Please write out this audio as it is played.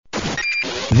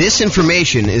This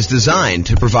information is designed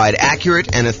to provide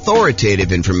accurate and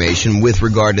authoritative information with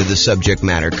regard to the subject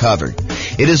matter covered.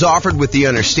 It is offered with the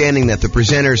understanding that the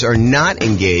presenters are not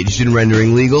engaged in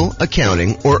rendering legal,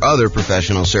 accounting, or other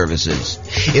professional services.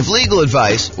 If legal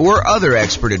advice or other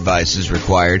expert advice is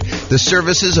required, the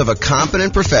services of a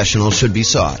competent professional should be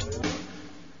sought.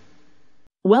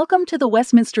 Welcome to the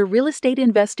Westminster Real Estate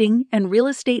Investing and Real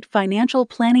Estate Financial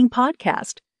Planning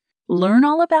Podcast. Learn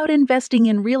all about investing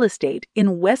in real estate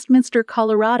in Westminster,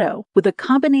 Colorado, with a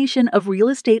combination of real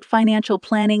estate financial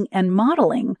planning and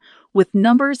modeling with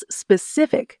numbers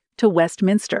specific to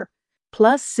Westminster,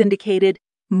 plus syndicated,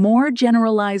 more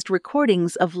generalized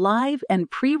recordings of live and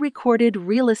pre-recorded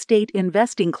real estate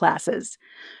investing classes,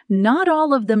 not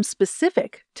all of them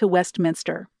specific to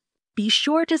Westminster. Be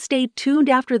sure to stay tuned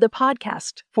after the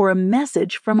podcast for a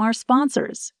message from our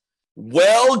sponsors.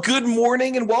 Well, good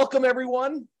morning and welcome,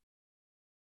 everyone.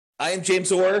 I am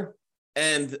James Orr,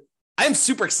 and I'm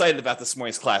super excited about this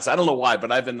morning's class. I don't know why,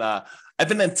 but I've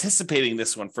been anticipating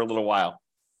this one for a little while.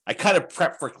 I kind of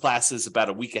prep for classes about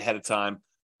a week ahead of time.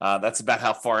 That's about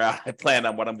how far out I plan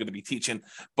on what I'm going to be teaching.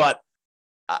 But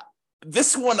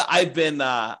this one I've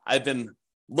been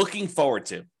looking forward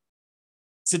to.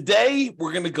 Today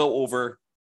we're going to go over: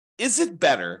 is it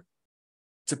better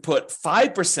to put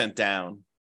 5% down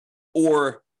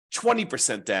or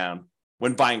 20% down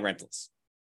when buying rentals?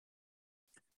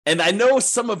 And I know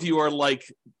some of you are like,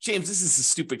 James, this is a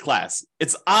stupid class.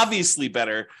 It's obviously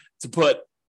better to put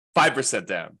 5%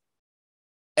 down.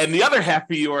 And the other half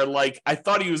of you are like, I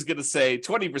thought he was going to say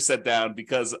 20% down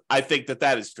because I think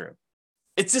that is true.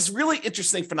 It's this really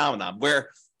interesting phenomenon where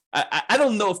I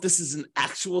don't know if this is an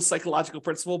actual psychological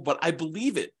principle, but I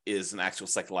believe it is an actual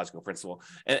psychological principle.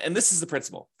 And this is the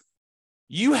principle.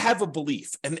 You have a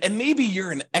belief, and maybe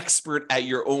you're an expert at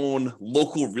your own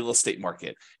local real estate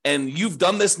market, and you've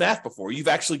done this math before. You've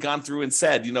actually gone through and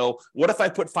said, what if I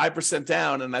put 5%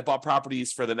 down and I bought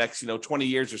properties for the next, 20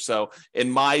 years or so in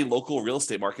my local real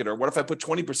estate market? Or what if I put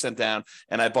 20% down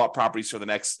and I bought properties for the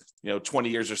next, 20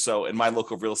 years or so in my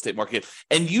local real estate market?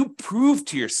 And you prove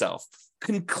to yourself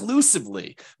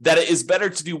conclusively that it is better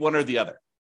to do one or the other.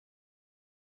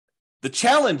 The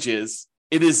challenge is,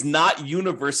 it is not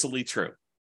universally true.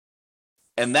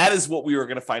 And that is what we are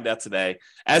going to find out today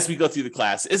as we go through the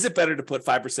class. Is it better to put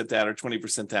 5% down or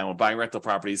 20% down when buying rental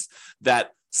properties?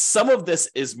 That some of this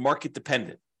is market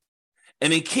dependent.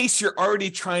 And in case you're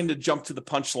already trying to jump to the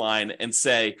punchline and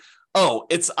say, oh,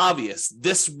 it's obvious,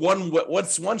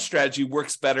 what's one strategy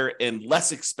works better in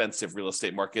less expensive real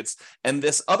estate markets, and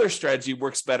this other strategy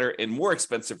works better in more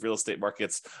expensive real estate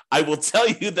markets, I will tell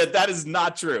you that is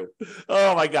not true.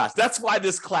 Oh my gosh, that's why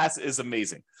this class is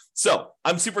amazing. So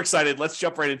I'm super excited. Let's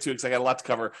jump right into it because I got a lot to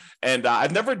cover. And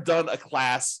I've never done a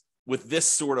class with this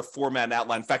sort of format and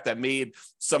outline. In fact, I made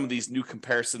some of these new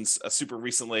comparisons super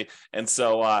recently. And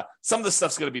so some of the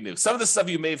stuff's going to be new. Some of the stuff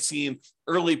you may have seen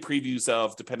early previews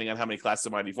of, depending on how many classes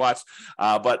of mine you've watched.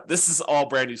 But this is all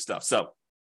brand new stuff. So, all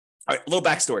right, a little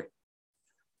backstory.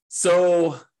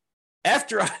 So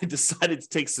after I decided to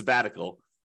take sabbatical,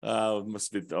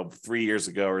 must have been 3 years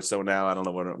ago or so now. I don't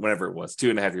know, whenever it was,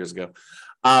 2.5 years ago.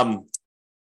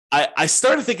 I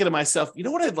started thinking to myself, you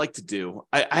know what I'd like to do?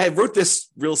 I wrote this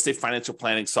real estate financial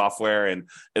planning software, and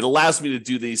it allows me to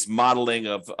do these modeling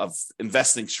of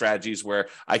investing strategies where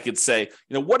I could say,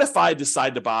 what if I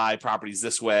decide to buy properties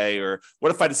this way? Or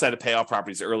what if I decide to pay off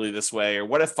properties early this way? Or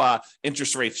what if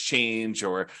interest rates change,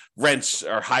 or rents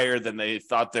are higher than they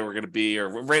thought they were going to be,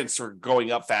 or rents are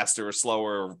going up faster or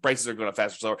slower, or prices are going up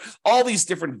faster or slower? All these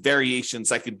different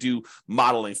variations I could do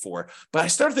modeling for. But I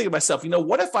started thinking to myself,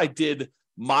 what if I did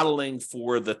modeling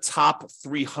for the top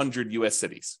 300 U.S.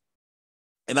 cities?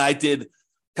 And I did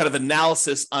kind of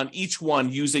analysis on each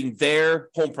one using their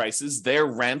home prices, their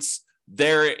rents,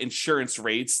 their insurance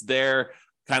rates, their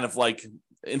kind of like,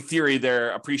 in theory, their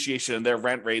appreciation and their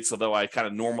rent rates, although I kind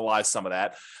of normalized some of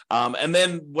that. And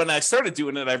then when I started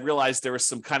doing it, I realized there was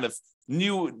some kind of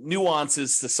new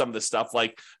nuances to some of this stuff.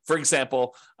 Like, for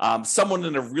example, someone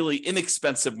in a really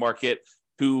inexpensive market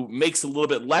who makes a little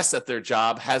bit less at their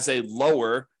job has a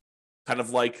lower kind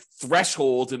of like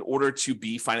threshold in order to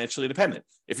be financially independent.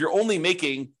 If you're only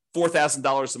making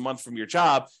 $4,000 a month from your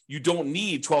job, you don't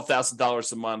need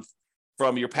 $12,000 a month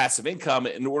from your passive income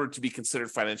in order to be considered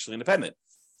financially independent.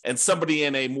 And somebody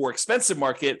in a more expensive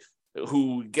market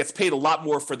who gets paid a lot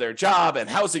more for their job and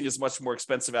housing is much more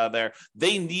expensive out there,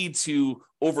 they need to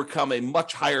overcome a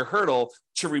much higher hurdle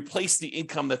to replace the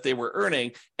income that they were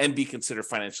earning and be considered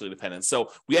financially independent.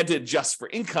 So we had to adjust for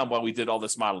income while we did all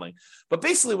this modeling. But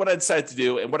basically what I decided to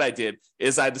do and what I did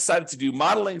is I decided to do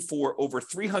modeling for over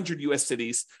 300 US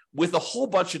cities with a whole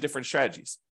bunch of different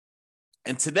strategies.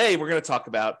 And today we're going to talk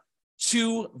about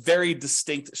two very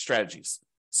distinct strategies.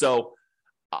 So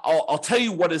I'll tell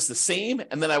you what is the same,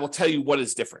 and then I will tell you what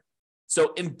is different.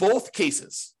 So in both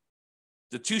cases,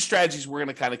 the two strategies we're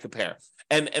going to kind of compare.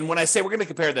 And when I say we're going to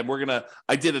compare them,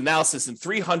 I did analysis in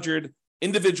 300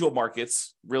 individual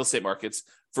markets, real estate markets,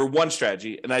 for one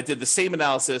strategy. And I did the same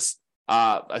analysis.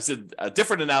 I did a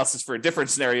different analysis for a different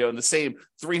scenario in the same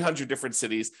 300 different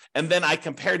cities. And then I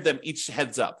compared them each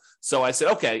heads up. So I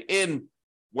said, okay, in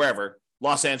wherever,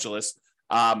 Los Angeles,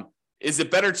 is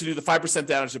it better to do the 5%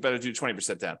 down or is it better to do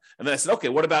 20% down? And then I said, okay,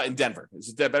 what about in Denver? Is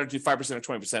it better to do 5% or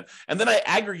 20%? And then I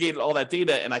aggregated all that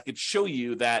data and I could show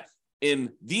you that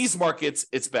in these markets,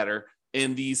 it's better.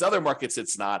 In these other markets,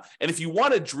 it's not. And if you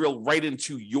want to drill right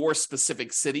into your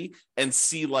specific city and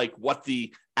see like what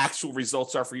the actual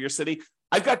results are for your city,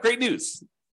 I've got great news.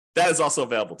 That is also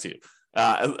available to you,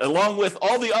 along with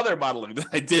all the other modeling that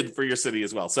I did for your city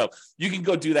as well. So you can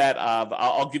go do that.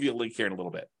 I'll give you a link here in a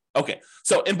little bit. Okay,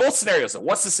 so in both scenarios,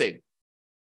 what's the same?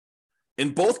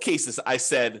 In both cases, I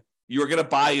said you're going to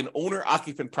buy an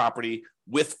owner-occupant property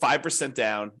with 5%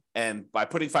 down, and by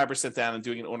putting 5% down and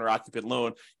doing an owner-occupant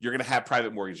loan, you're going to have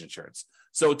private mortgage insurance.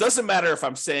 So it doesn't matter if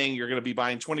I'm saying you're going to be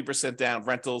buying 20% down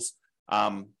rentals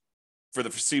for the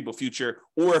foreseeable future,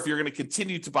 or if you're going to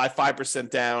continue to buy 5%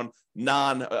 down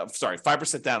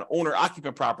 5% down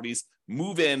owner-occupant properties,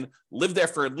 move in, live there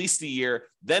for at least a year,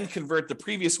 then convert the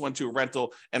previous one to a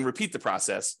rental and repeat the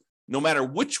process. No matter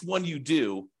which one you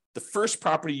do, the first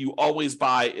property you always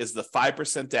buy is the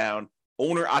 5% down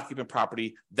owner-occupant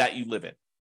property that you live in.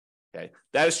 Okay,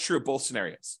 that is true of both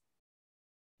scenarios.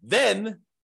 Then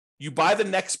you buy the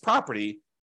next property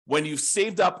when you've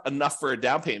saved up enough for a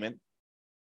down payment,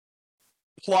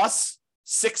 plus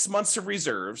 6 months of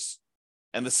reserves,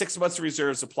 and the 6 months of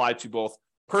reserves apply to both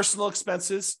personal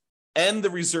expenses and the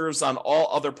reserves on all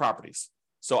other properties.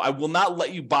 So I will not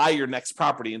let you buy your next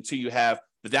property until you have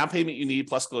the down payment you need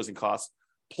plus closing costs,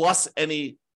 plus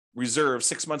any reserves,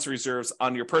 6 months of reserves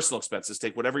on your personal expenses.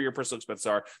 Take whatever your personal expenses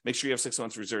are, make sure you have 6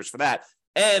 months of reserves for that,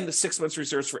 and 6 months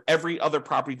reserves for every other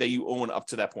property that you own up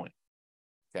to that point.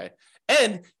 Okay.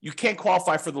 And you can't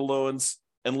qualify for the loans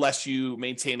unless you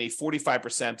maintain a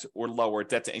 45% or lower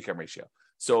debt to income ratio.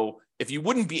 So if you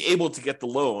wouldn't be able to get the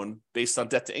loan based on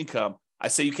debt to income, I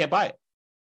say you can't buy it.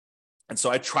 And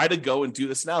so I try to go and do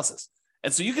this analysis.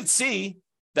 And so you can see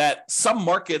that some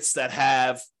markets that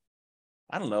have,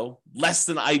 less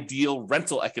than ideal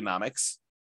rental economics,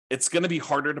 it's going to be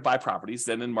harder to buy properties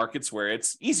than in markets where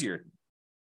it's easier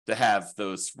to have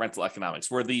those rental economics,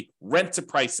 where the rent to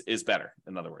price is better,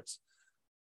 in other words.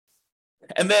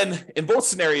 And then in both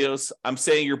scenarios, I'm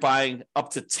saying you're buying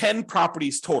up to 10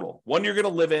 properties total, one you're going to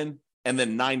live in, and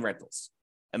then 9 rentals.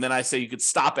 And then I say you could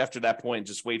stop after that point and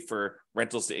just wait for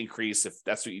rentals to increase if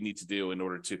that's what you need to do in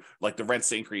order to, like the rents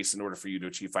to increase in order for you to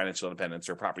achieve financial independence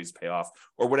or properties pay off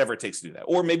or whatever it takes to do that.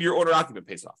 Or maybe your owner occupant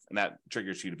pays off and that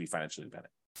triggers you to be financially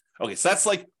independent. Okay, so that's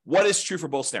like what is true for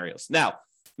both scenarios. Now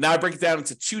I break it down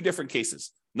into 2 different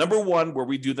cases. Number one, where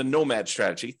we do the nomad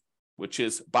strategy, which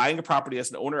is buying a property as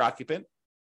an owner occupant,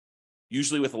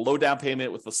 usually with a low down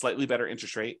payment with a slightly better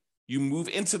interest rate. You move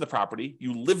into the property,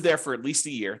 you live there for at least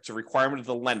a year. It's a requirement of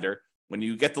the lender. When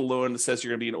you get the loan that says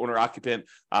you're going to be an owner occupant,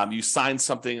 you sign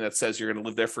something that says you're going to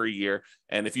live there for a year.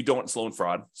 And if you don't, it's loan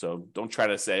fraud. So don't try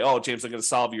to say, oh, James, I'm going to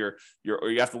solve or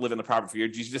you have to live in the property for a year.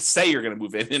 You just say you're going to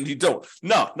move in and you don't.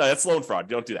 No, that's loan fraud.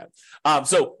 You don't do that.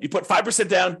 So you put 5%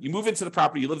 down, you move into the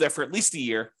property, you live there for at least a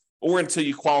year or until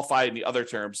you qualify in the other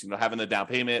terms, having the down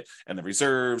payment and the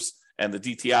reserves and the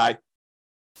DTI.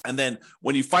 And then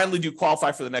when you finally do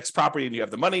qualify for the next property and you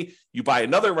have the money, you buy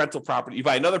another rental property, you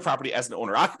buy another property as an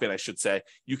owner occupant, I should say,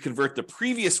 you convert the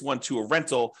previous one to a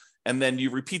rental, and then you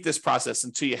repeat this process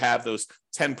until you have those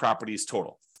 10 properties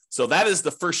total. So that is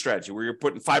the first strategy where you're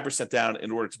putting 5% down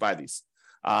in order to buy these.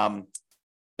 And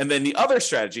then the other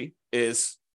strategy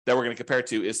is that we're going to compare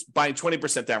to is buying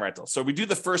 20% down rental. So we do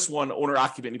the first one, owner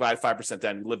occupant, you buy 5%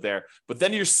 down, you live there, but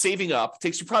then you're saving up. It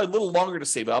takes you probably a little longer to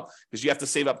save up because you have to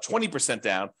save up 20%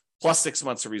 down plus 6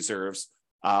 months of reserves,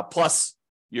 plus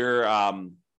your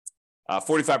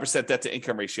 45% debt to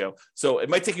income ratio. So it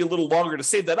might take you a little longer to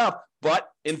save that up, but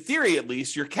in theory, at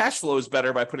least, your cash flow is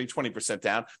better by putting 20%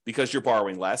 down because you're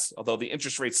borrowing less, although the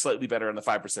interest rate's slightly better on the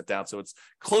 5% down. So it's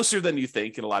closer than you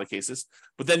think in a lot of cases.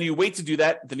 But then you wait to do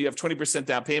that. Then you have 20%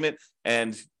 down payment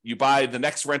and you buy the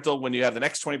next rental when you have the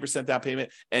next 20% down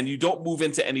payment, and you don't move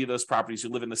into any of those properties. You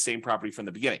live in the same property from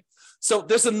the beginning. So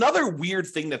there's another weird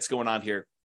thing that's going on here.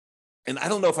 And I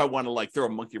don't know if I want to like throw a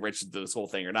monkey wrench into this whole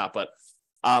thing or not, but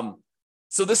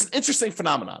so this is an interesting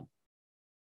phenomenon.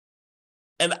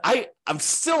 And I'm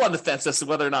still on the fence as to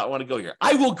whether or not I want to go here.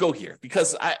 I will go here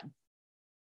because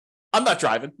I'm not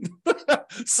driving.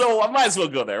 So I might as well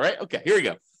go there, right? Okay, here we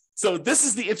go. So this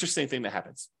is the interesting thing that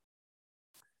happens.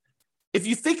 If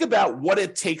you think about what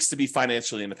it takes to be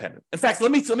financially independent. In fact,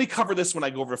 let me cover this when I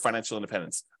go over financial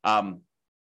independence,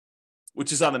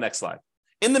 which is on the next slide.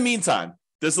 In the meantime,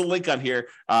 there's a link on here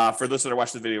for those that are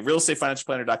watching the video,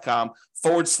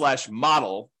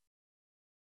 realestatefinancialplanner.com/model.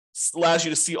 Allows you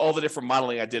to see all the different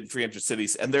modeling I did in 300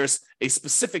 cities. And there's a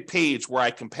specific page where I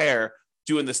compare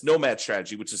doing this nomad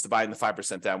strategy, which is to buying the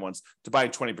 5% down ones to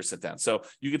buying 20% down. So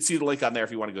you can see the link on there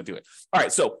if you want to go do it. All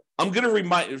right. So I'm going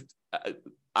to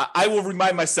I will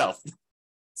remind myself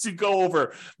to go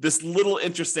over this little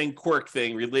interesting quirk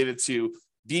thing related to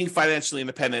being financially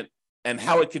independent and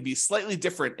how it could be slightly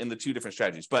different in the two different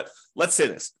strategies. But let's say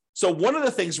this. So one of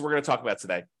the things we're going to talk about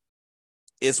today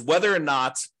is whether or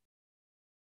not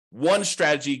one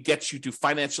strategy gets you to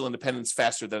financial independence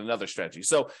faster than another strategy.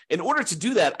 So in order to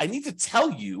do that, I need to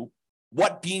tell you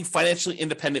what being financially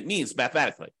independent means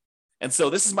mathematically. And so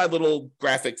this is my little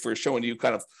graphic for showing you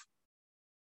kind of,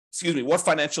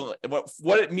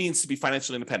 what it means to be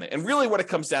financially independent. And really what it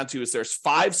comes down to is there's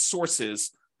 5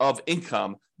 sources of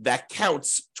income that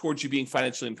counts towards you being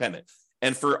financially independent.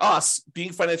 And for us,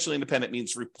 being financially independent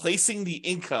means replacing the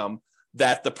income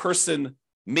that the person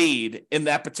made in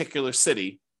that particular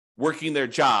city working their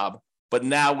job, but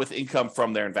now with income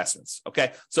from their investments.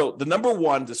 Okay. So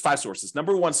there's 5 sources.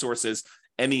 Number 1 source is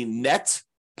any net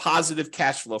positive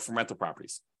cash flow from rental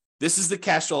properties. This is the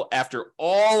cash flow after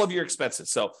all of your expenses.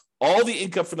 So all the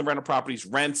income from the rental properties,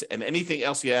 rent, and anything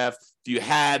else you have. If you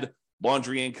had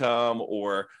laundry income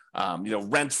or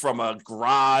rent from a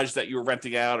garage that you were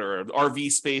renting out, or an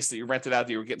RV space that you rented out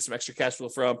that you were getting some extra cash flow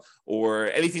from,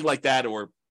 or anything like that, or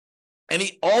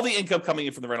all the income coming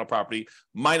in from the rental property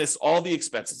minus all the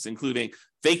expenses, including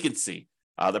vacancy,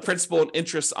 the principal and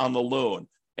interest on the loan,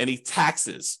 any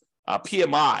taxes,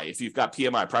 PMI, if you've got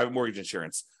PMI, private mortgage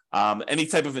insurance, any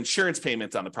type of insurance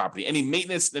payment on the property, any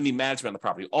maintenance, any management on the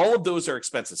property, all of those are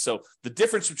expenses. So the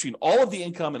difference between all of the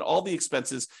income and all the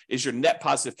expenses is your net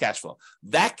positive cash flow.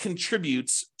 That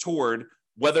contributes toward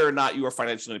whether or not you are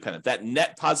financially independent. That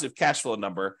net positive cash flow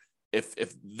number,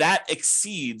 if that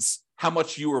exceeds how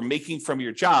much you are making from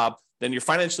your job, then you're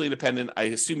financially independent. I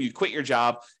assume you quit your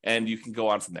job and you can go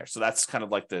on from there. So that's kind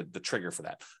of like the trigger for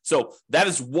that. So that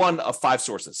is one of 5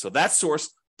 sources. So that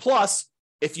source, plus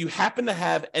if you happen to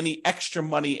have any extra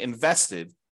money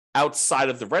invested outside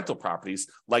of the rental properties,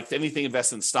 like anything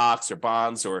invested in stocks or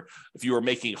bonds, or if you are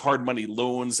making hard money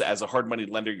loans as a hard money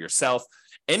lender yourself,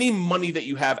 any money that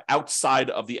you have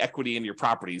outside of the equity in your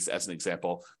properties, as an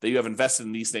example, that you have invested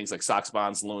in these things like stocks,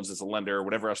 bonds, loans as a lender, or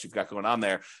whatever else you've got going on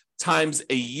there, times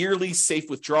a yearly safe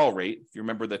withdrawal rate. If you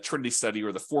remember the Trinity study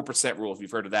or the 4% rule, if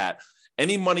you've heard of that,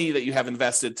 any money that you have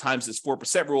invested times this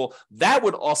 4% rule, that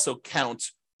would also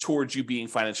count towards you being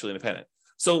financially independent.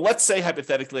 So let's say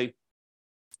hypothetically,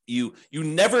 you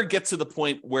never get to the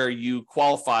point where you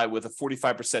qualify with a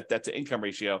 45% debt to income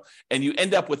ratio and you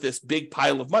end up with this big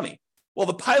pile of money. Well,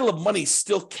 the pile of money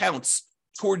still counts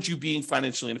towards you being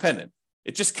financially independent.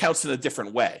 It just counts in a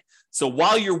different way. So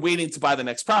while you're waiting to buy the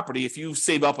next property, if you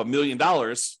save up $1 million,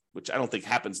 which I don't think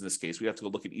happens in this case, we have to go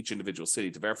look at each individual city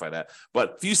to verify that.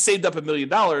 But if you saved up $1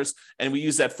 million and we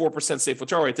use that 4% safe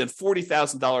withdrawal rate, then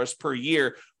 $40,000 per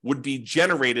year would be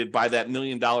generated by that $1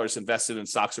 million invested in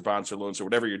stocks or bonds or loans or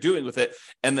whatever you're doing with it.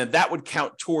 And then that would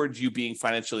count towards you being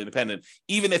financially independent,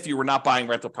 even if you were not buying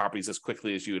rental properties as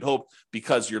quickly as you would hope,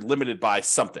 because you're limited by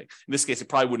something. In this case, it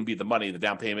probably wouldn't be the money, the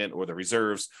down payment or the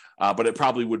reserves, but it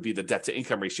probably would be the debt to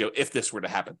income ratio if this were to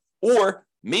happen. Or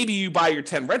maybe you buy your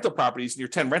 10 rental properties and your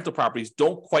 10 rental properties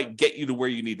don't quite get you to where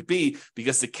you need to be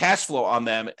because the cash flow on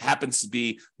them happens to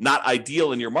be not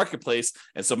ideal in your marketplace.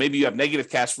 And so maybe you have negative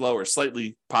cash flow or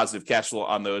slightly positive cash flow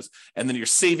on those. And then you're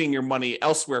saving your money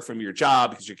elsewhere from your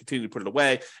job because you're continuing to put it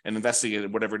away and investing it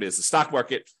in whatever it is, the stock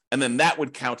market. And then that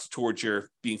would count towards your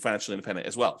being financially independent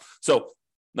as well. So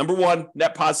number 1,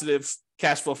 net positive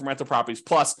cash flow from rental properties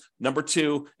plus number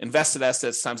 2, invested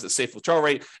assets times the safe withdrawal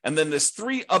rate. And then there's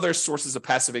 3 other sources of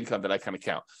passive income that I kind of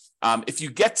count. If you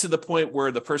get to the point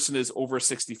where the person is over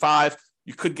 65,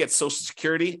 you could get Social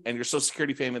Security, and your Social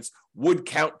Security payments would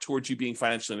count towards you being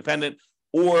financially independent.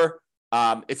 Or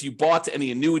if you bought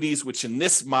any annuities, which in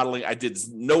this modeling, I did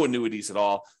no annuities at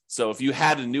all. So if you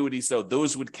had annuities, though,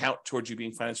 those would count towards you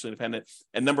being financially independent.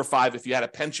 And number 5, if you had a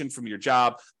pension from your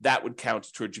job, that would count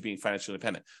towards you being financially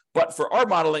independent. But for our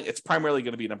modeling, it's primarily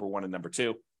going to be number 1 and number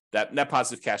 2, that net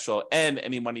positive cash flow and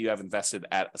any money you have invested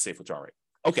at a safe withdrawal rate.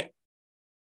 Okay.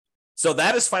 So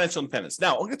that is financial independence.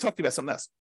 Now, I'm going to talk to you about something else.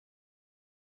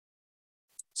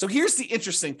 So here's the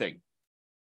interesting thing.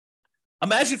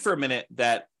 Imagine for a minute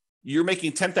that you're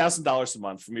making $10,000 a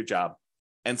month from your job.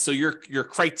 And so your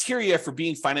criteria for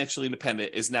being financially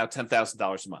independent is now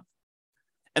 $10,000 a month.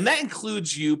 And that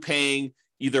includes you paying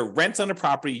either rent on a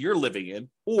property you're living in,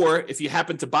 or if you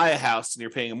happen to buy a house and you're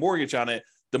paying a mortgage on it,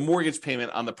 the mortgage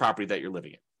payment on the property that you're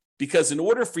living in. Because in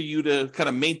order for you to kind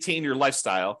of maintain your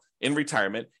lifestyle in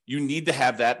retirement, you need to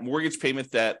have that mortgage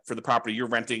payment that for the property you're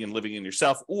renting and living in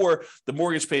yourself, or the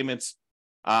mortgage payments.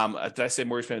 Did I say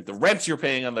mortgage payment? The rent you're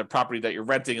paying on the property that you're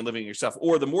renting and living in yourself,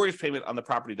 or the mortgage payment on the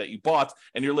property that you bought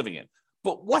and you're living in.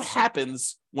 But what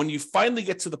happens when you finally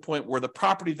get to the point where the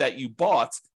property that you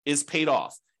bought is paid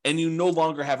off and you no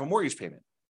longer have a mortgage payment?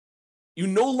 You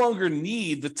no longer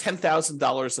need the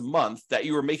 $10,000 a month that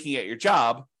you were making at your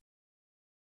job,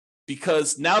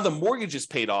 because now the mortgage is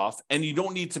paid off and you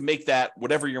don't need to make that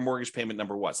whatever your mortgage payment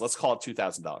number was. Let's call it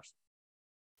 $2,000.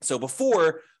 So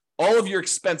before, all of your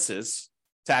expenses,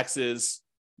 taxes,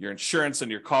 your insurance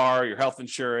on your car, your health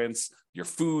insurance, your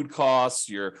food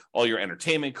costs, all your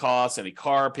entertainment costs, any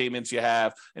car payments you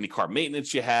have, any car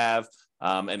maintenance you have,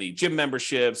 any gym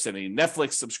memberships, any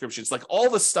Netflix subscriptions, like all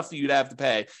the stuff that you'd have to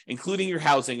pay, including your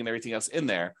housing and everything else in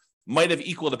there, might have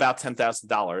equaled about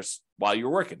 $10,000 while you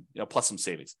were working, plus some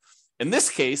savings. In this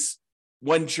case,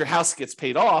 when your house gets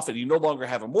paid off and you no longer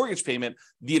have a mortgage payment,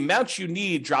 the amount you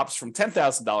need drops from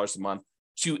 $10,000 a month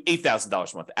to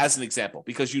 $8,000 a month, as an example,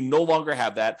 because you no longer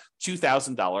have that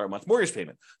 $2,000 a month mortgage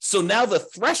payment. So now the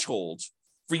threshold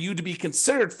for you to be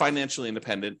considered financially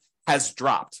independent has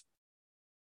dropped.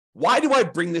 Why do I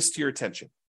bring this to your attention?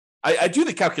 I do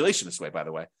the calculation this way, by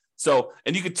the way. So,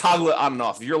 and you could toggle it on and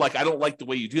off. If you're like, I don't like the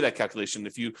way you do that calculation.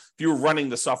 If you were running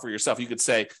the software yourself, you could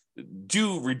say,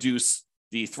 do reduce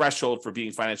the threshold for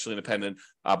being financially independent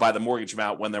by the mortgage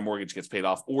amount when their mortgage gets paid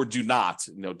off, or do not,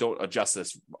 don't adjust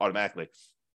this automatically.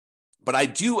 But I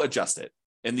do adjust it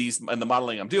in the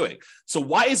modeling I'm doing. So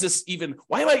why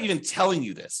am I even telling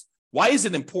you this? Why is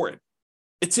it important?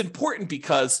 It's important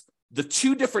because the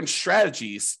 2 different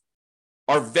strategies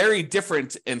are very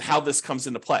different in how this comes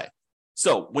into play.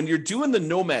 So when you're doing the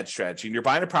nomad strategy and you're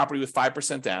buying a property with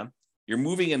 5% down, you're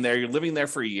moving in there, you're living there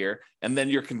for a year, and then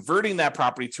you're converting that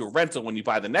property to a rental when you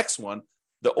buy the next one,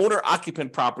 the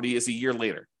owner-occupant property is a year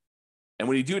later. And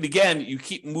when you do it again, you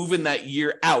keep moving that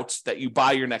year out that you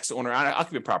buy your next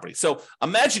owner-occupant property. So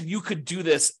imagine you could do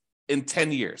this in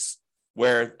 10 years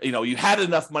where you had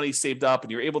enough money saved up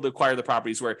and you're able to acquire the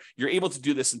properties where you're able to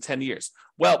do this in 10 years.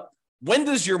 Well, when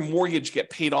does your mortgage get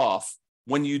paid off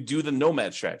when you do the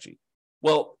nomad strategy?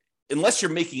 Well, unless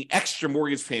you're making extra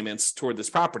mortgage payments toward this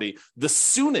property, the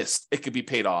soonest it could be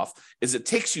paid off is it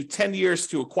takes you 10 years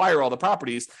to acquire all the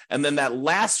properties. And then that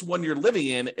last one you're living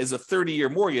in is a 30-year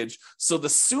mortgage. So the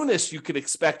soonest you could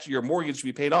expect your mortgage to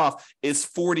be paid off is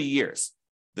 40 years.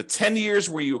 The 10 years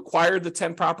where you acquired the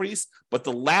 10 properties, but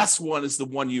the last one is the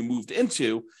one you moved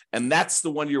into. And that's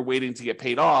the one you're waiting to get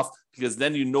paid off, because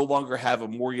then you no longer have a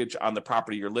mortgage on the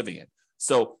property you're living in.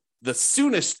 So the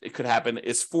soonest it could happen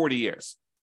is 40 years.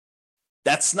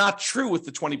 That's not true with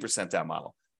the 20% down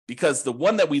model, because the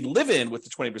one that we live in with the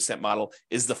 20% model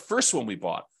is the first one we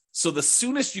bought. So the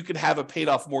soonest you could have a paid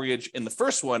off mortgage in the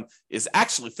first one is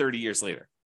actually 30 years later.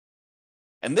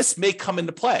 And this may come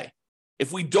into play.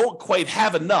 If we don't quite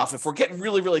have enough, if we're getting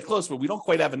really, really close, but we don't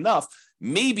quite have enough,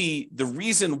 maybe the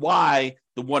reason why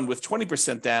the one with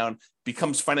 20% down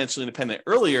becomes financially independent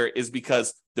earlier is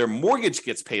because their mortgage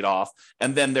gets paid off,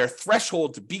 and then their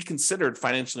threshold to be considered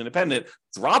financially independent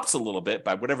drops a little bit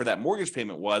by whatever that mortgage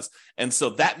payment was. And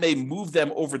so that may move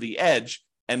them over the edge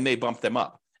and may bump them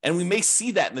up. And we may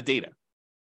see that in the data.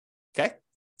 Okay.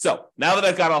 So now that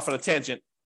I've got off on a tangent,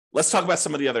 let's talk about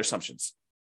some of the other assumptions.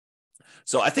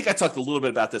 So I think I talked a little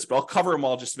bit about this, but I'll cover them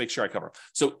all just to make sure I cover them.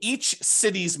 So each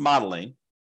city's modeling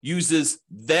uses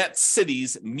that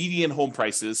city's median home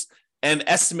prices and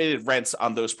estimated rents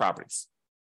on those properties.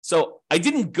 So I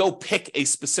didn't go pick a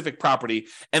specific property,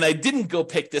 and I didn't go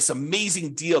pick this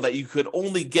amazing deal that you could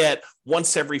only get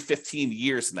once every 15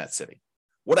 years in that city.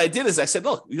 what I did is I said,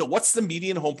 look, what's the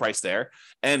median home price there?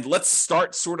 And let's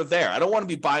start sort of there. I don't want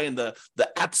to be buying the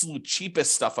absolute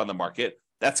cheapest stuff on the market.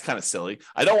 That's kind of silly.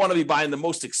 I don't want to be buying the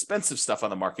most expensive stuff on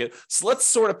the market. So let's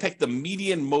sort of pick the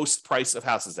median most price of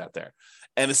houses out there.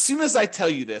 And as soon as I tell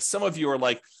you this, some of you are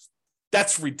like,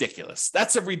 that's ridiculous.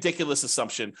 That's a ridiculous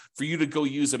assumption for you to go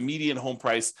use a median home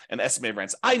price and estimate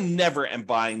rents. I never am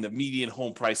buying the median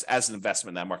home price as an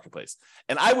investment in that marketplace.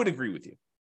 And I would agree with you.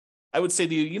 I would say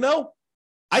to you,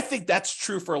 I think that's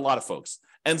true for a lot of folks.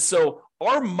 And so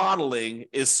our modeling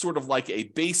is sort of like a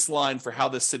baseline for how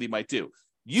this city might do.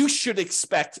 You should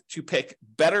expect to pick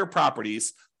better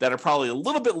properties that are probably a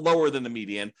little bit lower than the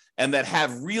median and that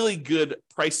have really good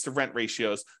price to rent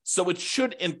ratios. So it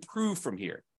should improve from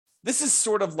here. This is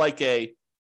sort of like if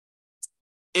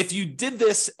you did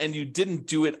this and you didn't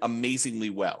do it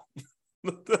amazingly well.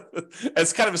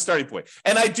 As kind of a starting point.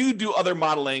 And I do other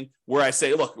modeling where I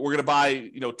say, look, we're going to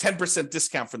buy, 10%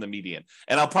 discount from the median.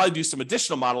 And I'll probably do some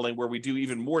additional modeling where we do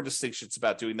even more distinctions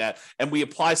about doing that. And we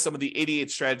apply some of the 88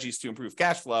 strategies to improve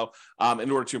cash flow in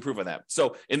order to improve on that.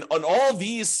 So on all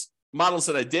these models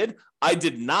that I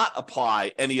did not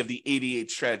apply any of the 88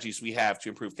 strategies we have to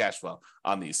improve cash flow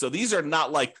on these. So these are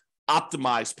not like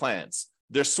optimized plans.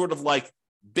 They're sort of like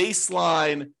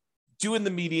baseline, doing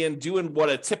the median, doing what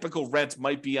a typical rent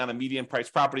might be on a median price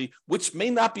property, which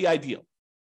may not be ideal.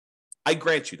 I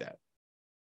grant you that.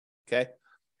 Okay.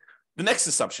 The next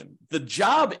assumption, the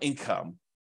job income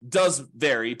does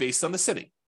vary based on the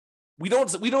city. We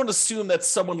don't assume that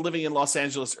someone living in Los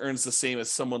Angeles earns the same as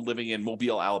someone living in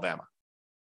Mobile, Alabama.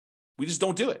 We just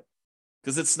don't do it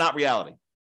because it's not reality.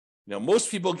 Most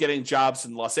people getting jobs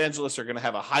in Los Angeles are going to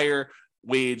have a higher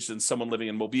wage than someone living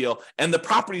in Mobile, and the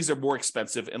properties are more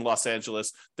expensive in Los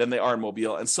Angeles than they are in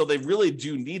Mobile, and so they really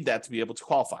do need that to be able to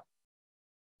qualify.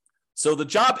 So the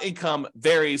job income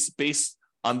varies based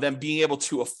on them being able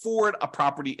to afford a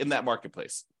property in that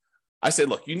marketplace. I say,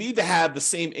 look, you need to have the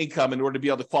same income in order to be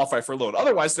able to qualify for a loan.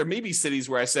 Otherwise, there may be cities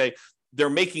where I say they're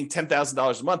making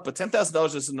 $10,000 a month, but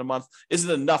 $10,000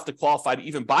 isn't enough to qualify to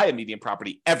even buy a median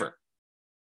property ever.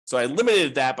 So I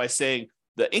limited that by saying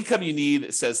the income you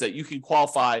need says that you can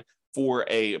qualify for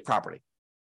a property,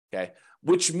 okay?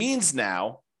 Which means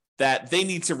now that they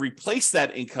need to replace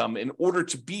that income in order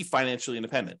to be financially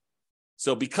independent.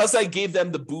 So because I gave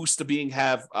them the boost to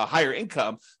have a higher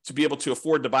income to be able to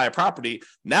afford to buy a property,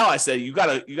 now I say you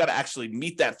gotta actually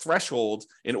meet that threshold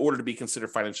in order to be considered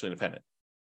financially independent.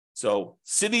 So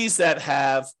cities that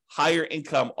have higher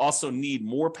income also need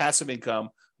more passive income,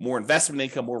 more investment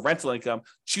income, more rental income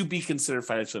to be considered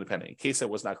financially independent, in case I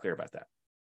was not clear about that.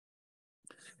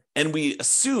 And we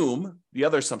assume, the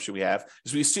other assumption we have,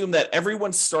 is we assume that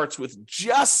everyone starts with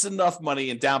just enough money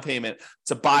in down payment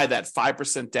to buy that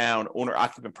 5% down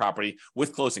owner-occupant property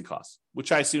with closing costs,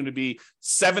 which I assume to be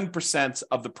 7%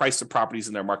 of the price of properties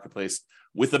in their marketplace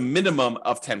with a minimum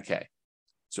of $10K.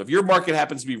 So if your market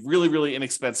happens to be really, really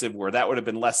inexpensive, where that would have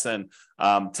been less than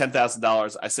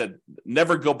 $10,000, I said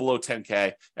never go below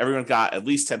 $10K. Everyone got at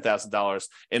least $10,000.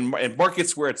 In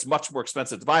markets where it's much more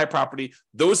expensive to buy a property,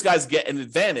 those guys get an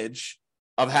advantage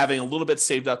of having a little bit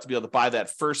saved up to be able to buy that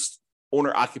first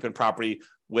owner-occupant property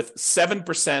with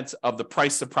 7% of the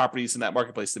price of properties in that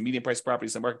marketplace, the median price of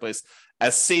properties in the marketplace,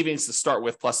 as savings to start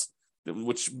with, plus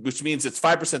which means it's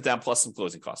 5% down plus some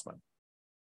closing cost money.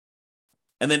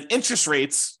 And then interest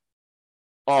rates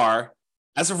are,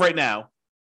 as of right now,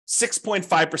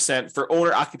 6.5% for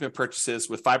owner-occupant purchases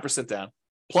with 5% down,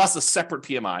 plus a separate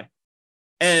PMI,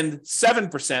 and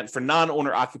 7% for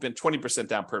non-owner-occupant 20%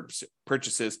 down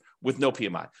purchases with no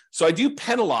PMI. So I do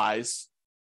penalize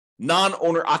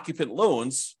non-owner-occupant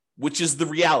loans, which is the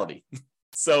reality.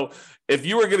 So if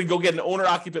you were going to go get an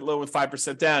owner-occupant loan with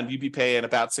 5% down, you'd be paying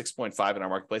about 6.5 in our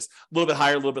marketplace, a little bit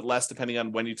higher, a little bit less, depending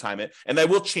on when you time it. And I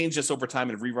will change this over time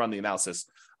and rerun the analysis.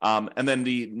 And then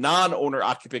the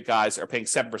non-owner-occupant guys are paying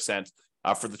 7%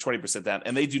 for the 20% down,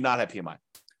 and they do not have PMI.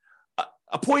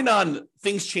 A point on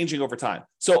things changing over time.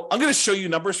 So I'm going to show you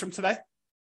numbers from today.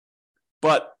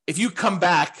 But if you come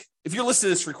back, if you're listening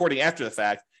to this recording after the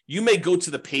fact, you may go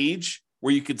to the page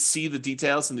where you could see the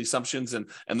details and the assumptions and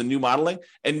the new modeling,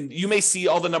 and you may see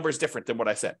all the numbers different than what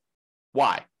I said.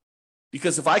 Why?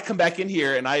 Because if I come back in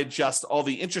here and I adjust all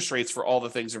the interest rates for all the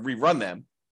things and rerun them,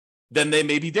 then they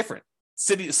may be different.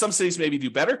 Some cities maybe do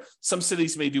better, some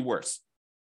cities may do worse.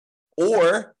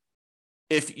 Or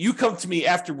if you come to me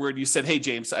afterward, you said, hey,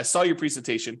 James, I saw your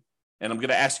presentation, and I'm going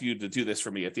to ask you to do this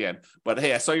for me at the end, but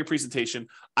hey, I saw your presentation.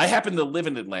 I happen to live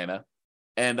in Atlanta.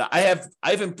 And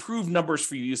I've improved numbers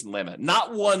for you using Atlanta,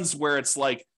 not ones where it's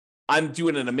like I'm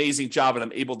doing an amazing job and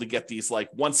I'm able to get these like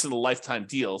once in a lifetime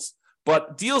deals,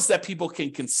 but deals that people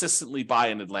can consistently buy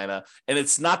in Atlanta. And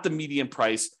it's not the median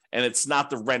price, and it's not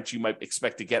the rent you might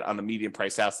expect to get on the median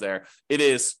price house there. It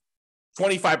is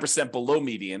 25% below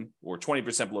median or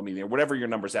 20% below median, or whatever your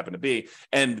numbers happen to be.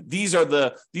 And these are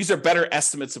better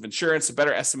estimates of insurance,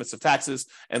 better estimates of taxes.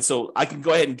 And so I can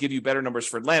go ahead and give you better numbers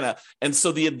for Atlanta. And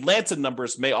so the Atlanta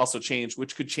numbers may also change,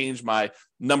 which could change my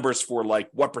numbers for like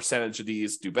what percentage of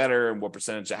these do better and what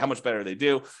percentage, how much better they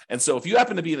do. And so if you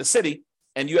happen to be in a city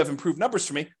and you have improved numbers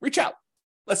for me, reach out.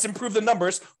 Let's improve the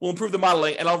numbers. We'll improve the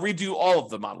modeling, and I'll redo all of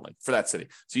the modeling for that city.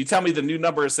 So you tell me the new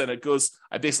numbers, and it goes,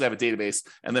 I basically have a database,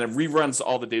 and then it reruns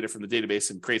all the data from the database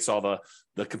and creates all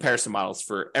the comparison models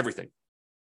for everything.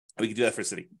 We can do that for a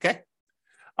city, okay?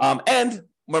 And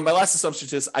one of my last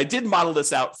assumptions is I did model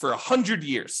this out for 100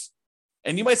 years.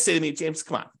 And you might say to me, James,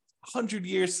 come on, 100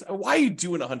 years? Why are you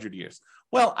doing 100 years?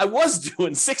 Well, I was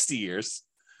doing 60 years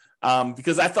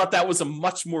because I thought that was a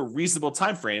much more reasonable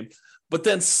time frame. But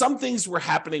then some things were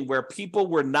happening where people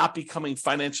were not becoming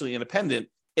financially independent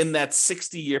in that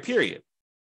 60-year period.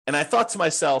 And I thought to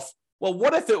myself, well,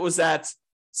 what if it was at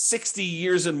 60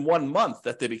 years and 1 month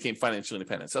that they became financially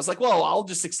independent? So I was like, well, I'll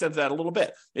just extend that a little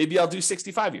bit. Maybe I'll do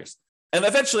 65 years. And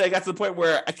eventually I got to the point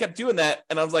where I kept doing that.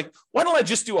 And I was like, why don't I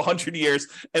just do 100 years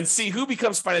and see who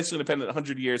becomes financially independent in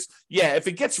 100 years? Yeah, if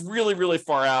it gets really, really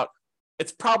far out,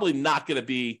 it's probably not going to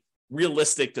be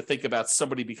realistic to think about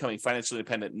somebody becoming financially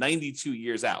independent 92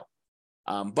 years out.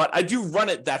 But I do run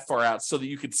it that far out so that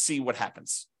you could see what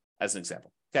happens as an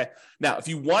example. Okay. Now, if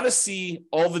you want to see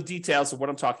all the details of what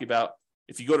I'm talking about,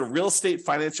 if you go to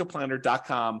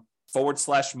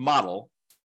realestatefinancialplanner.com/model,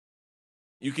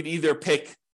 you can either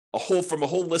pick from a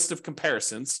whole list of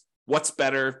comparisons, what's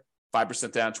better,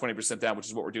 5% down, 20% down, which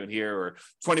is what we're doing here, or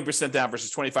 20% down versus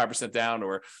 25% down,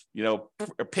 or,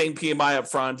 paying PMI up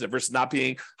front versus not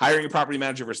paying, hiring a property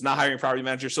manager versus not hiring a property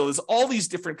manager. So there's all these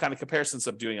different kind of comparisons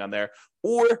I'm doing on there,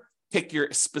 or pick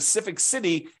your specific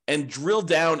city and drill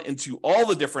down into all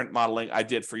the different modeling I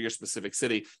did for your specific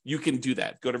city. You can do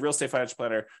that. Go to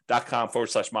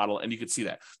realestatefinancialplanner.com/model, and you can see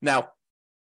that. Now,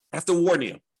 I have to warn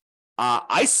you,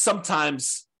 I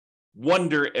sometimes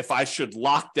wonder if I should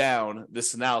lock down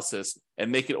this analysis and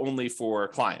make it only for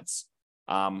clients.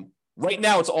 Right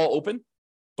now, it's all open,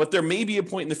 but there may be a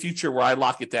point in the future where I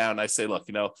lock it down. I say, look,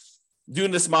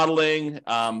 doing this modeling,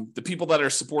 the people that are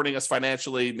supporting us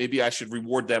financially, maybe I should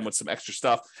reward them with some extra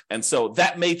stuff. And so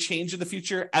that may change in the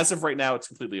future. As of right now, it's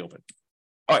completely open.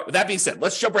 All right, with that being said,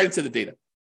 let's jump right into the data.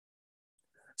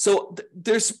 So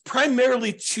there's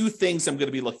primarily two things I'm going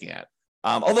to be looking at.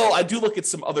 Although I do look at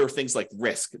some other things like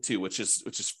risk too, which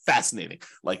is fascinating.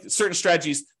 Like certain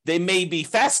strategies, they may be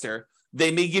faster,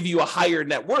 they may give you a higher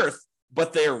net worth,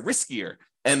 but they're riskier,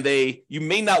 and you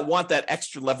may not want that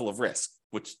extra level of risk,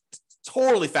 which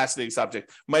totally fascinating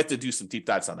subject. Might have to do some deep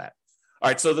dives on that. All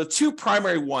right, so the two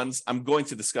primary ones I'm going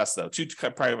to discuss, though, two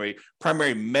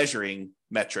primary measuring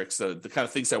metrics, the kind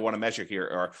of things I want to measure here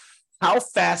are how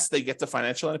fast they get to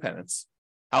financial independence,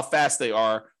 how fast they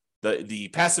are, the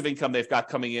passive income they've got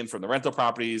coming in from the rental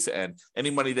properties, and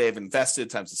any money they've invested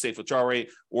times the safe withdrawal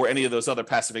rate, or any of those other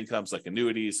passive incomes like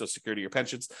annuities, Social Security, or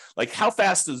pensions. Like how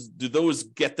fast do those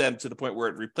get them to the point where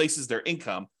it replaces their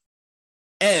income?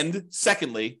 And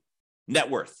secondly,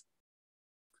 net worth.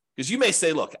 Because you may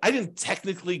say, look, I didn't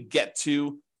technically get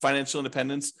to financial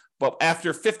independence, but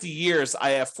after 50 years, I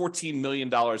have $14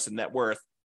 million in net worth.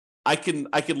 I can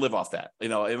live off that.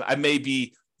 I may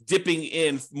be dipping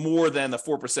in more than the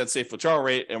 4% safe withdrawal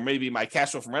rate, or maybe my cash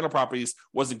flow from rental properties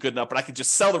wasn't good enough, but I could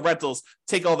just sell the rentals,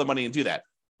 take all the money and do that,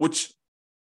 which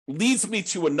leads me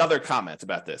to another comment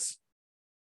about this.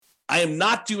 I am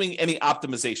not doing any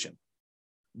optimization.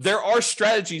 There are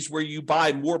strategies where you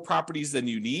buy more properties than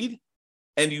you need,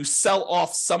 and you sell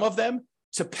off some of them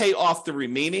to pay off the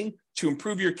remaining to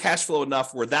improve your cash flow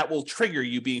enough where that will trigger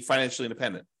you being financially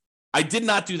independent. I did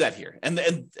not do that here. And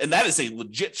that is a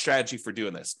legit strategy for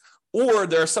doing this. Or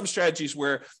there are some strategies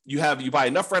where you buy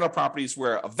enough rental properties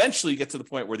where eventually you get to the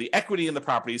point where the equity in the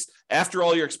properties, after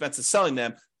all your expenses selling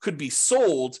them, could be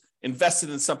sold,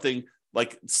 invested in something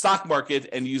like stock market,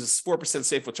 and use a 4%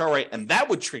 safe withdrawal rate, and that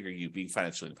would trigger you being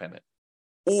financially independent.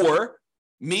 Or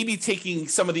maybe taking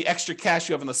some of the extra cash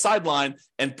you have on the sideline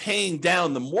and paying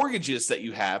down the mortgages that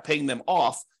you have, paying them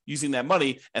off, using that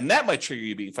money, and that might trigger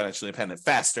you being financially independent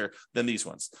faster than these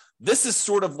ones. This is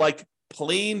sort of like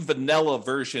plain vanilla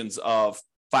versions of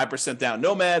 5% down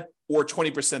nomad or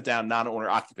 20% down non-owner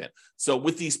occupant. So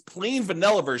with these plain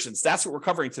vanilla versions, that's what we're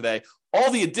covering today.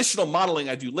 All the additional modeling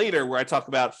I do later, where I talk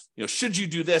about, should you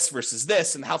do this versus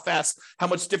this, and how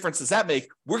much difference does that make?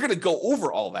 We're going to go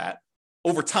over all that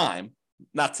over time,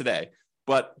 not today,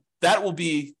 but that will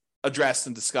be address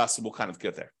and discuss, and we'll kind of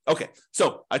get there. Okay,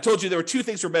 so I told you there were two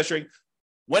things we're measuring: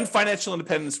 when financial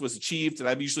independence was achieved, and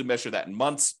I usually measure that in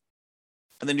months,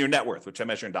 and then your net worth, which I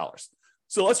measure in dollars.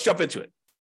 So let's jump into it.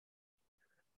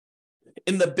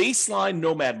 In the baseline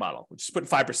nomad model, which is putting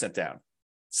 5% down,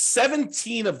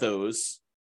 17 of those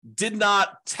did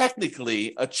not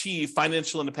technically achieve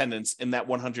financial independence in that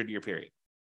 100-year period.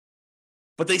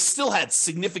 But they still had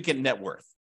significant net worth.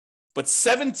 But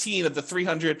 17 of the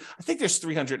 300, I think there's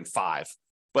 305,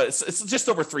 but it's just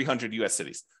over 300 U.S.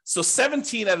 cities. So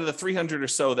 17 out of the 300 or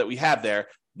so that we have there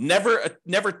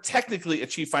never technically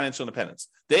achieved financial independence.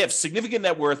 They have significant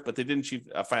net worth, but they didn't achieve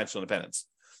financial independence.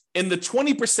 In the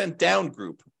 20% down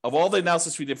group, of all the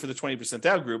analysis we did for the 20%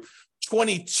 down group,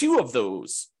 22 of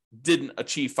those didn't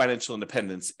achieve financial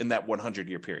independence in that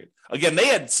 100-year period. Again, they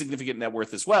had significant net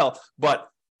worth as well, but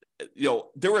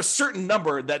there were a certain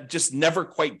number that just never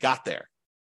quite got there.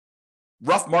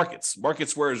 Rough markets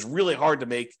where it's really hard to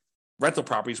make rental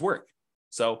properties work.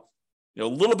 So, a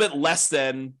little bit less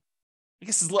than, I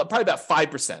guess it's probably about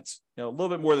 5%, a little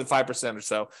bit more than 5% or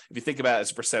so. If you think about it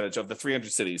as a percentage of the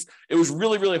 300 cities, it was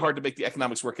really, really hard to make the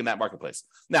economics work in that marketplace.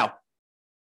 Now,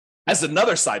 as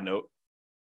another side note,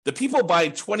 the people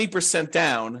buying 20%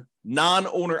 down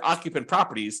non-owner occupant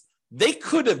properties, they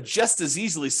could have just as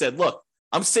easily said, look,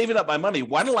 I'm saving up my money.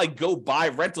 Why don't I go buy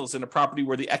rentals in a property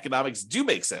where the economics do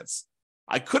make sense?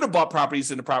 I could have bought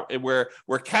properties in a property where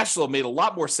cash flow made a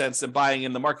lot more sense than buying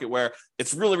in the market where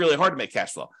it's really, really hard to make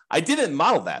cash flow. I didn't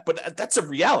model that, but that's a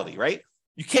reality, right?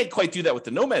 You can't quite do that with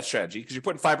the nomad strategy because you're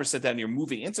putting 5% down and you're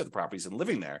moving into the properties and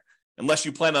living there. Unless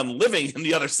you plan on living in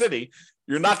the other city,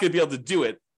 you're not going to be able to do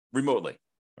it remotely,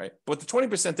 right? But the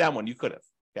 20% down one, you could have,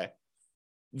 okay?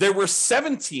 There were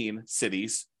 17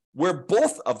 cities where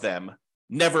both of them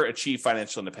never achieved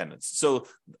financial independence. So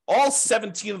all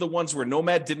 17 of the ones where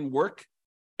nomad didn't work,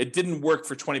 it didn't work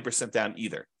for 20% down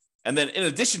either. And then in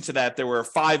addition to that, there were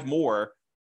 5 more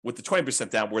with the 20%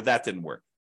 down where that didn't work.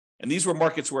 And these were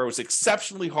markets where it was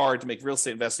exceptionally hard to make real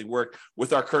estate investing work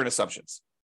with our current assumptions.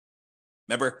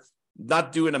 Remember,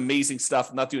 not doing amazing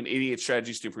stuff, not doing 88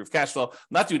 strategies to improve cash flow,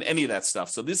 not doing any of that stuff.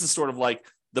 So this is sort of like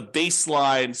the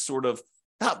baseline sort of,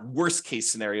 not worst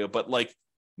case scenario, but like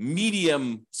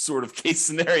medium sort of case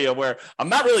scenario where I'm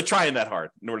not really trying that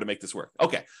hard in order to make this work.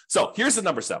 Okay, so here's the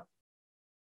numbers though.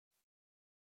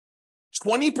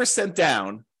 20%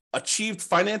 down achieved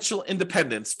financial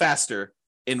independence faster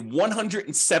in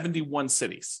 171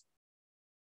 cities.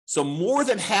 So more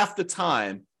than half the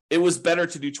time, it was better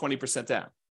to do 20% down.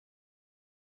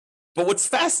 But what's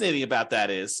fascinating about that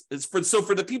is for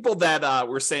the people that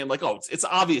were saying like, oh, it's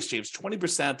obvious, James,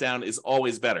 20% down is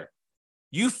always better.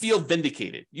 You feel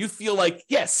vindicated. You feel like,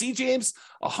 yeah, see, James,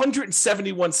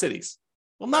 171 cities.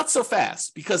 Well, not so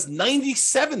fast, because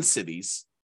 97 cities,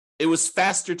 it was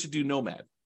faster to do nomad.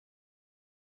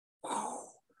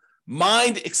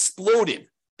 Mind exploded,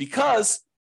 because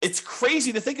it's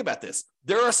crazy to think about this.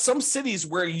 There are some cities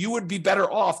where you would be better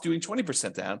off doing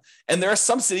 20% down, and there are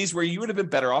some cities where you would have been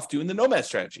better off doing the nomad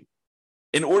strategy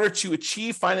in order to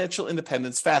achieve financial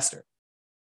independence faster.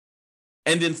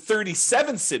 And in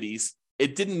 37 cities,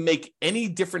 it didn't make any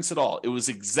difference at all. It was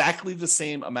exactly the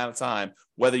same amount of time,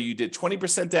 whether you did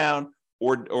 20% down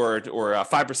or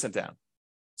 5% down.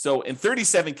 So in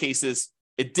 37 cases,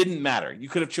 it didn't matter. You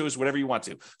could have chose whatever you want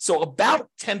to. So about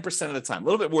 10% of the time, a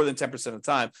little bit more than 10% of the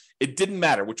time, it didn't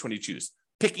matter which one you choose.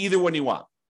 Pick either one you want.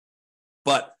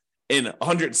 But in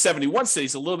 171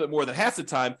 cities, a little bit more than half the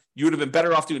time, you would have been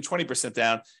better off doing 20%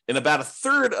 down. In about a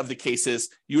third of the cases,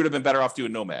 you would have been better off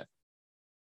doing nomad.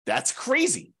 That's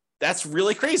crazy. That's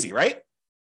really crazy, right?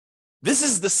 This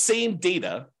is the same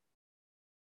data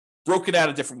broken out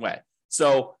a different way.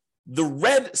 So the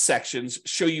red sections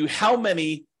show you how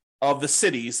many of the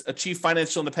cities achieve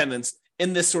financial independence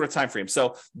in this sort of time frame.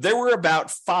 So there were about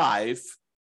 5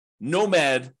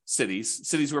 nomad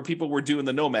cities where people were doing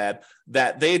the nomad,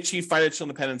 that they achieved financial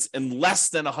independence in less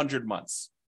than 100 months.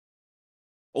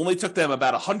 Only took them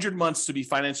about 100 months to be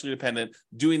financially independent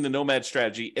doing the nomad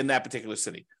strategy in that particular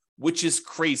city, which is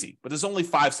crazy. But there's only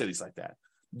 5 cities like that.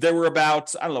 There were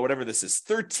about, I don't know, whatever this is,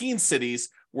 13 cities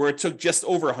where it took just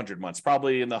over 100 months,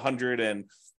 probably in the 100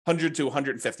 to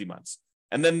 150 months.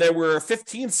 And then there were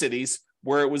 15 cities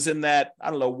where it was in that,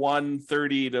 I don't know,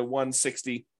 130 to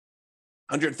 160,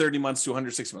 130 months to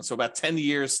 160 months. So about 10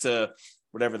 years to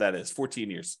whatever that is, 14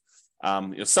 years,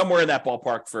 somewhere in that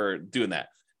ballpark for doing that.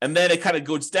 And then it kind of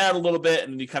goes down a little bit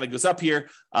and then it kind of goes up here.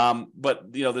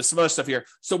 But there's some other stuff here.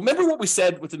 So remember what we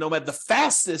said with the nomad, the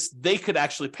fastest they could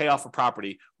actually pay off a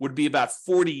property would be about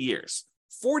 40 years.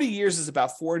 40 years is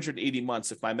about 480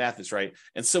 months, if my math is right.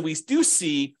 And so we do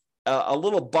see a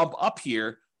little bump up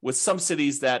here with some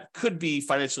cities that could be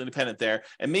financially independent there.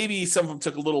 And maybe some of them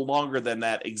took a little longer than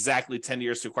that, exactly 10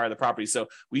 years to acquire the property. So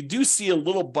we do see a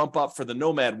little bump up for the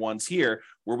nomad ones here,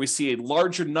 where we see a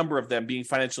larger number of them being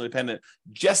financially independent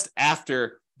just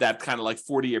after that kind of like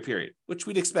 40-year period, which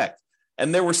we'd expect.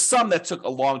 And there were some that took a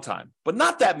long time, but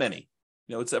not that many.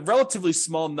 It's a relatively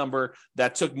small number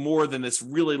that took more than this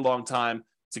really long time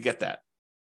to get that.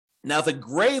 Now, the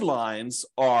gray lines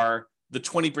are the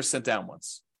 20% down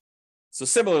ones. So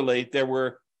similarly, there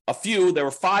were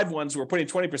 5 ones who were putting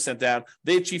 20% down.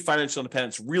 They achieved financial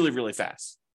independence really, really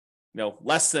fast.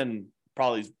 Less than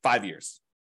probably 5 years.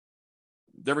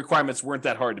 Their requirements weren't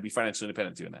that hard to be financially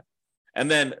independent doing that. And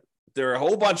then there are a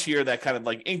whole bunch here that kind of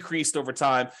like increased over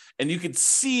time, and you can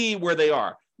see where they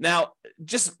are. Now,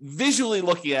 just visually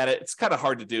looking at it, it's kind of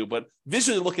hard to do, but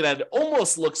visually looking at it, it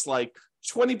almost looks like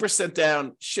 20%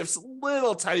 down shifts a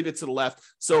little tiny bit to the left.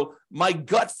 So my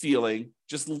gut feeling,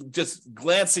 just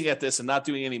glancing at this and not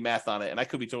doing any math on it, and I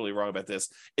could be totally wrong about this,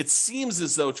 it seems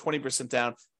as though 20%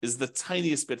 down is the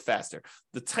tiniest bit faster,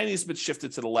 the tiniest bit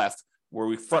shifted to the left, where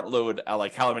we front load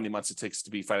like however many months it takes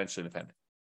to be financially independent.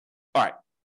 All right.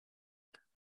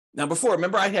 Now, before,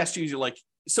 remember I asked you, you're like,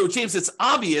 so James, it's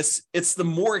obvious it's the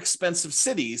more expensive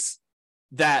cities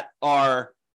that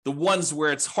are the ones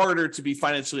where it's harder to be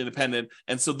financially independent.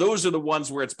 And so those are the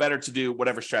ones where it's better to do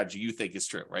whatever strategy you think is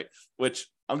true, right? Which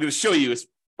I'm going to show you is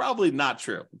probably not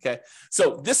true, okay?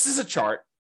 So this is a chart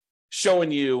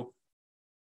showing you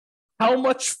how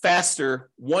much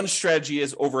faster one strategy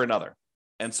is over another.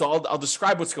 And so I'll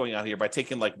describe what's going on here by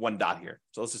taking like one dot here.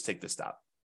 So let's just take this dot.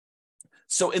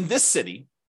 So in this city,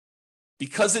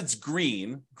 because it's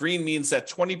green means that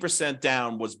 20%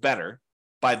 down was better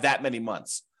by that many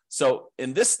months. So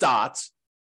in this dot,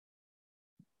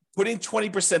 putting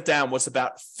 20% down was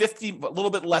about a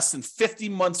little bit less than 50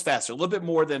 months faster, a little bit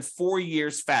more than 4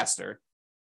 years faster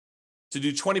to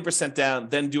do 20% down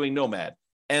than doing nomad.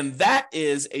 And that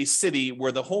is a city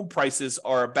where the home prices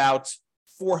are about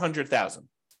 $400,000,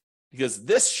 because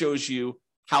this shows you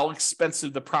how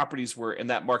expensive the properties were in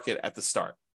that market at the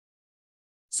start.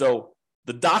 So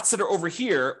the dots that are over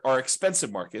here are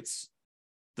expensive markets.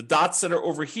 The dots that are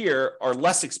over here are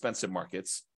less expensive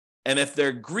markets. And if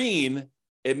they're green,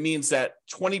 it means that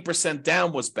 20%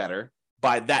 down was better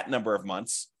by that number of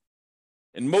months.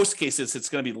 In most cases, it's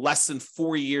going to be less than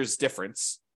 4 years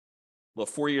difference. Well,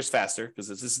 4 years faster, because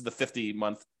this is the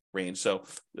 50-month range. So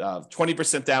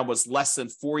 20% down was less than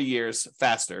 4 years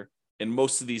faster in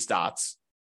most of these dots,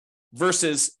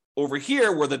 versus over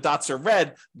here where the dots are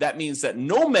red, that means that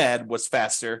nomad was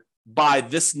faster by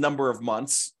this number of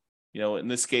months. In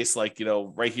this case, like,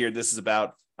 right here, this is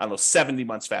about, 70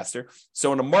 months faster.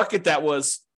 So in a market that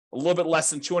was a little bit less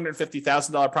than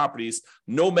 $250,000 properties,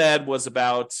 nomad was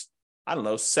about,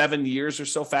 7 years or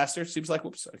so faster. Seems like,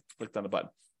 whoops, I clicked on the button.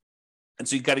 And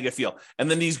so you got to get a feel.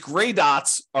 And then these gray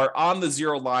dots are on the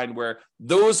zero line where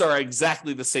those are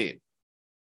exactly the same.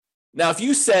 Now, if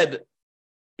you said,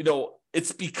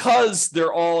 it's because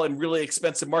they're all in really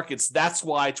expensive markets, that's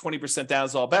why 20% down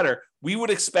is all better, we would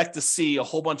expect to see a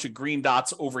whole bunch of green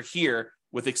dots over here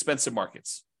with expensive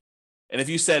markets. And if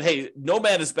you said, hey,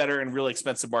 nomad is better in really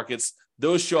expensive markets,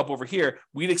 those show up over here,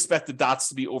 we'd expect the dots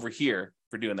to be over here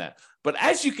for doing that. But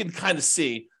as you can kind of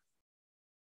see,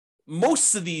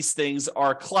 most of these things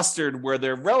are clustered where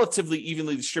they're relatively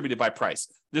evenly distributed by price.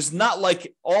 There's not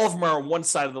like all of them are on one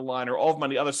side of the line or all of them on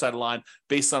the other side of the line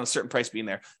based on a certain price being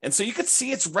there. And so you could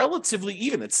see it's relatively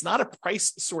even. It's not a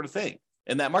price sort of thing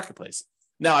in that marketplace.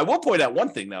 Now, I will point out one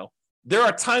thing, though. There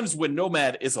are times when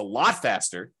nomad is a lot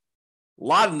faster, a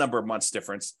lot of number of months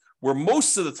difference, where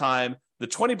most of the time, the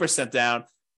 20% down,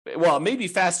 well, it may be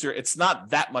faster. It's not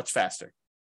that much faster,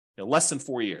 less than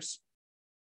 4 years.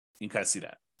 You can kind of see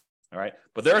that. All right.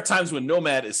 But there are times when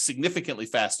nomad is significantly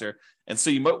faster. And so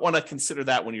you might want to consider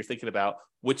that when you're thinking about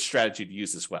which strategy to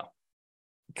use as well.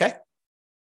 Okay. All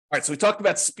right. So we talked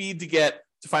about speed to get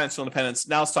to financial independence.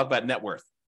 Now let's talk about net worth.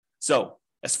 So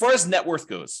as far as net worth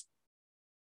goes,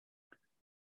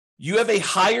 you have a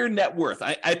higher net worth.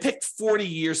 I picked 40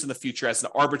 years in the future as an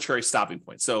arbitrary stopping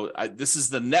point. So this is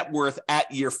the net worth at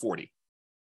year 40.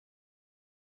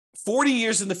 40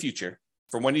 years in the future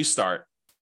from when you start,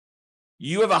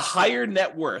 you have a higher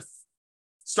net worth,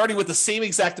 starting with the same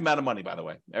exact amount of money, by the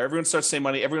way. Everyone starts the same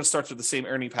money. Everyone starts with the same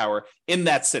earning power in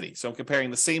that city. So I'm comparing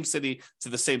the same city to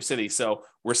the same city. So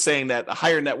we're saying that a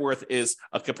higher net worth is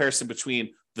a comparison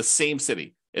between the same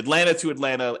city, Atlanta to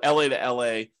Atlanta, LA to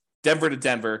LA, Denver to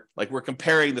Denver. Like, we're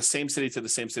comparing the same city to the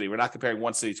same city. We're not comparing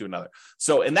one city to another.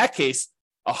 So in that case,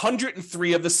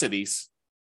 103 of the cities,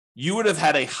 you would have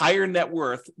had a higher net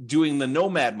worth doing the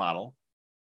nomad model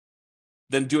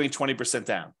than doing 20%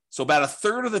 down. So about a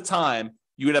third of the time,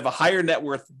 you would have a higher net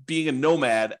worth being a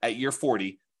nomad at year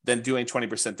 40 than doing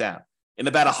 20% down. In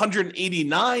about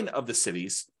 189 of the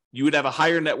cities, you would have a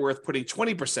higher net worth putting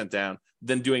 20% down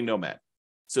than doing nomad.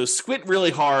 So squint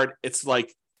really hard. It's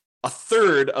like a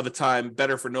third of the time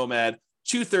better for nomad,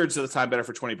 2/3 of the time better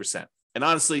for 20%. And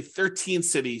honestly, 13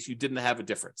 cities, you didn't have a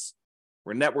difference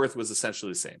where net worth was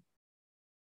essentially the same.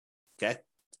 Okay.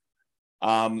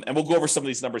 And we'll go over some of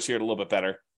these numbers here a little bit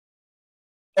better.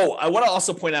 Oh, I want to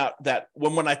also point out that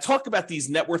when I talk about these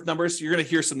net worth numbers, you're going to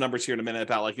hear some numbers here in a minute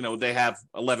about like, they have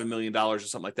 $11 million or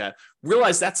something like that.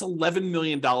 Realize that's $11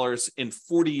 million in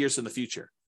 40 years in the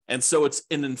future. And so it's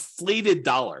an inflated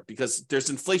dollar because there's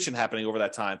inflation happening over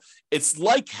that time. It's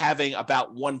like having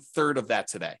about 1/3 of that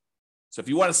today. So if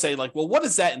you want to say like, well, what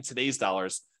is that in today's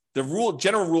dollars? The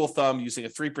general rule of thumb using a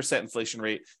 3% inflation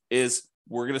rate is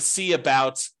we're going to see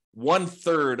about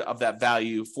 1/3 of that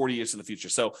value 40 years in the future.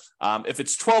 So if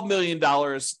it's $12 million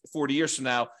 40 years from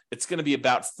now, it's going to be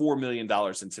about $4 million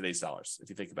in today's dollars, if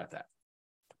you think about that.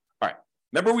 All right.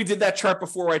 Remember we did that chart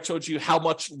before where I told you how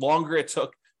much longer it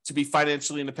took to be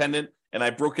financially independent? And I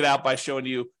broke it out by showing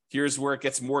you here's where it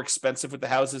gets more expensive with the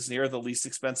houses, and here are the least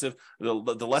expensive, the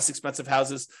less expensive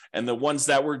houses. And the ones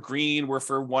that were green were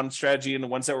for one strategy and the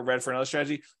ones that were red for another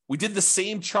strategy. We did the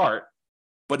same chart,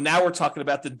 but now we're talking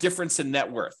about the difference in net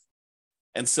worth.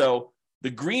 And so the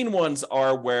green ones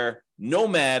are where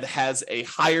nomad has a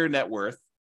higher net worth,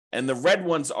 and the red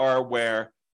ones are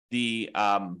where the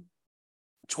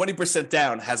 20%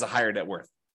 down has a higher net worth.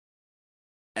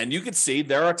 And you can see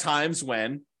there are times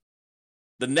when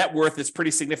the net worth is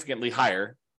pretty significantly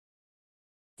higher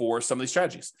for some of these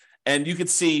strategies. And you can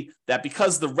see that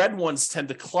because the red ones tend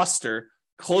to cluster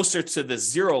closer to the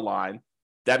zero line,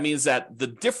 that means that the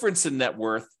difference in net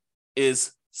worth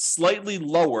is slightly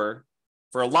lower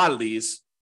for a lot of these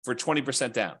for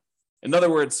 20% down. In other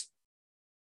words,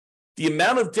 the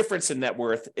amount of difference in net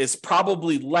worth is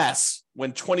probably less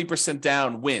when 20%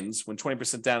 down wins, when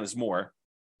 20% down is more.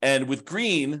 And with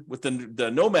green, with the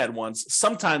nomad ones,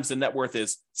 sometimes the net worth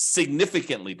is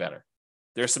significantly better.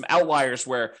 There are some outliers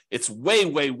where it's way,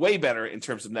 way, way better in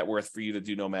terms of net worth for you to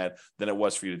do nomad than it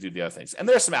was for you to do the other things. And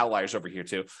there are some outliers over here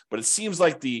too, but it seems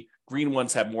like the green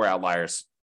ones have more outliers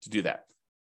to do that.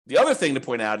 The other thing to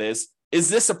point out is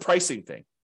this a pricing thing?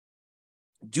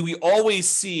 Do we always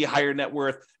see higher net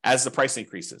worth as the price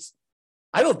increases?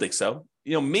 I don't think so.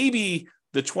 Maybe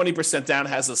the 20% down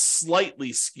has a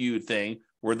slightly skewed thing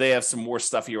where they have some more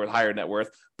stuff here with higher net worth.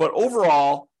 But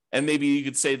overall, and maybe you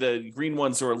could say the green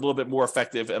ones are a little bit more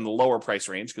effective in the lower price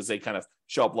range because they kind of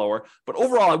show up lower. But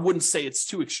overall, I wouldn't say it's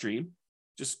too extreme.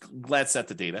 Just glance at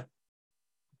the data.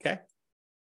 Okay.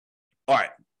 All right.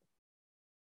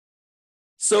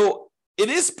 So it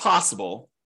is possible,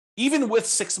 even with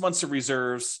 6 months of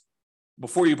reserves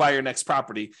before you buy your next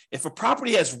property, if a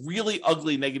property has really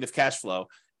ugly negative cash flow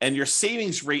and your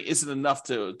savings rate isn't enough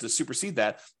to supersede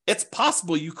that, it's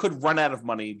possible you could run out of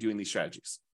money doing these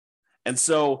strategies. And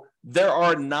so there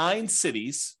are 9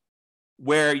 cities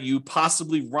where you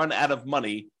possibly run out of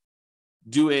money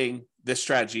doing this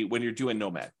strategy when you're doing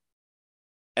nomad.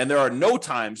 And there are no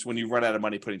times when you run out of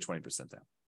money putting 20% down.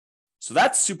 So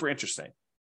that's super interesting.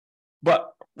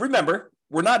 But remember,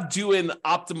 we're not doing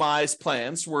optimized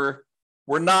plans. We're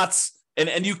not,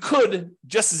 and you could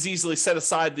just as easily set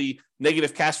aside the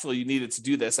negative cash flow you needed to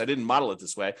do this. I didn't model it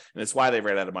this way, and it's why they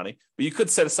ran out of money. But you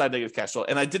could set aside negative cash flow,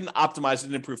 and I didn't optimize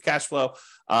and improve cash flow.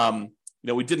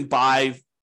 We didn't buy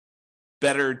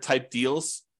better type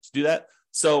deals to do that.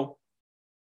 So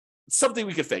it's something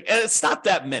we could fake, and it's not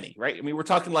that many, right? I mean, we're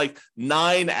talking like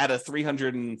 9 out of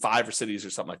 305 or cities or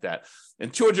something like that.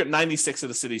 And 296 of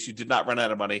the cities, you did not run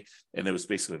out of money, and it was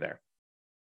basically there.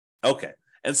 Okay.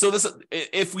 And so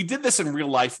if we did this in real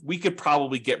life, we could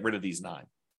probably get rid of these 9.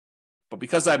 But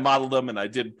because I modeled them and I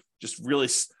did just really,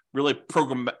 really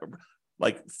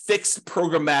fixed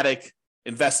programmatic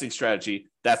investing strategy,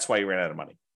 that's why you ran out of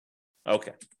money.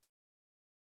 Okay.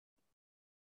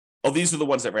 Oh, these are the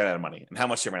ones that ran out of money and how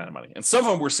much they ran out of money. And some of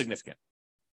them were significant,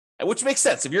 which makes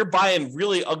sense. If you're buying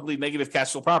really ugly negative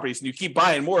cash flow properties and you keep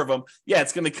buying more of them, yeah,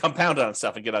 it's going to compound on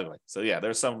itself and get ugly. So yeah,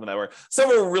 there's some of them some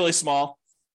of them were really small.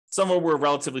 Some of them were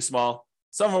relatively small.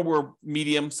 Some of them were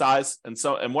medium size. And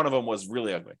one of them was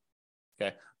really ugly.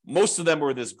 Okay. Most of them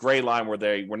were this gray line where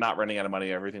they were not running out of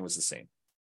money. Everything was the same.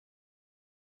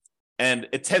 And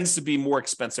it tends to be more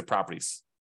expensive properties,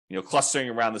 clustering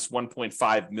around this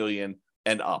 1.5 million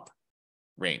and up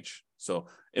range. So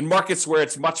in markets where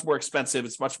it's much more expensive,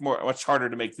 it's much harder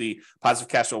to make the positive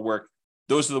cash flow work.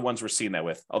 Those are the ones we're seeing that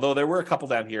with. Although there were a couple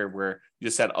down here where you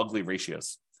just had ugly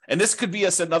ratios. And this could be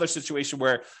another situation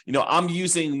where, I'm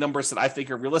using numbers that I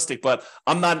think are realistic, but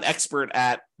I'm not an expert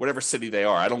at whatever city they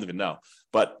are. I don't even know.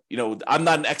 But, I'm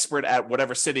not an expert at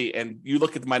whatever city. And you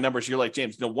look at my numbers, you're like,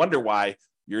 James, no wonder why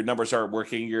your numbers aren't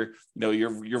working. Your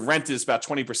rent is about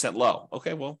 20% low.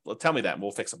 Okay, well, tell me that and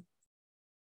we'll fix them.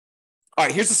 All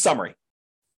right, here's the summary.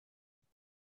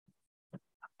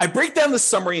 I break down the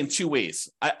summary in two ways.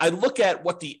 I look at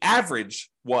what the average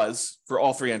was for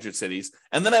all 300 cities,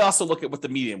 and then I also look at what the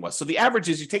median was. So the average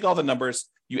is you take all the numbers,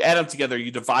 you add them together, you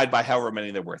divide by however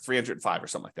many there were, 305 or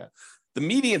something like that. The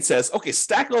median says, okay,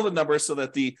 stack all the numbers so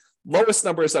that the lowest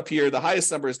number is up here, the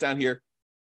highest number is down here,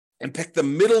 and pick the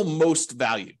middlemost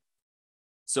value.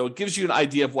 So it gives you an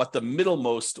idea of what the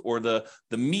middlemost or the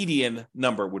median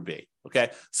number would be, okay?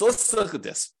 So let's look at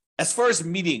this. As far as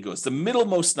median goes, the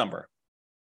middlemost number,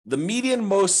 the median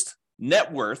most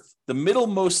net worth, the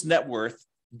middlemost net worth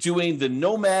doing the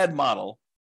Nomad model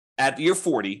at year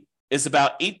 40 is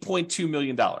about $8.2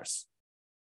 million.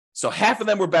 So half of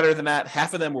them were better than that,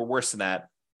 half of them were worse than that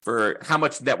for how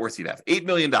much net worth you'd have. $8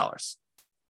 million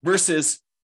versus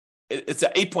it's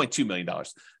at $8.2 million.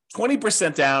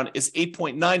 20% down is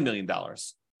 $8.9 million.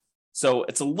 So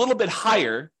it's a little bit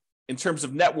higher in terms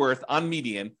of net worth on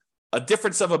median, a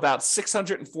difference of about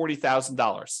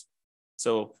 $640,000.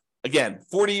 So again,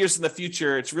 40 years in the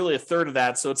future, it's really a third of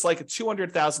that. So it's like a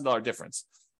 $200,000 difference,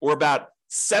 or about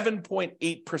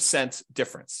 7.8%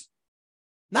 difference.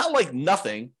 Not like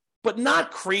nothing, but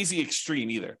not crazy extreme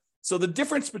either. So the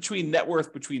difference between net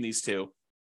worth between these two,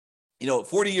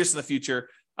 40 years in the future,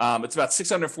 it's about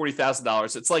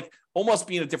 $640,000. It's like almost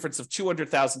being a difference of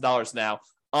 $200,000 now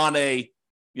on a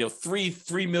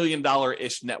 $3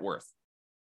 million-ish net worth.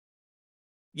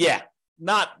 Yeah.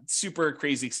 Not super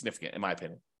crazy significant, in my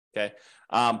opinion. Okay.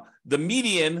 The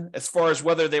median, as far as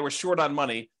whether they were short on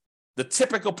money, the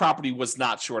typical property was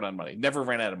not short on money, never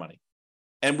ran out of money.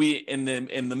 And we, in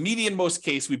the median most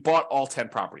case, we bought all 10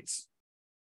 properties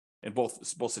in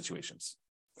both situations.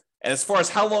 And as far as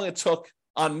how long it took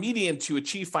on median to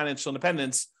achieve financial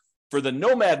independence, for the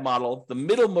Nomad model, the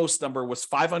middlemost number was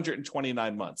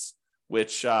 529 months.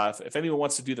 Which, if anyone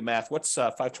wants to do the math, what's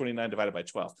 529 divided by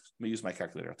 12? Let me use my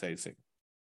calculator. I'll tell you in a second.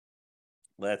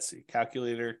 Let's see.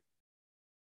 Calculator.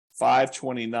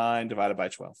 529 divided by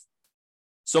 12.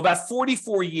 So about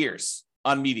 44 years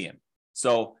on median.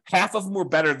 So half of them were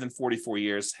better than 44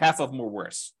 years. Half of them were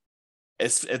worse. In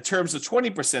terms of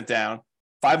 20% down,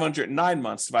 509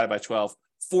 months divided by 12,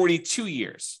 42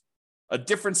 years. A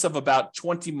difference of about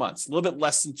 20 months. A little bit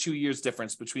less than 2 years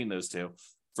difference between those two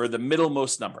for the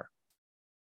middlemost number.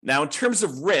 Now, in terms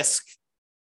of risk,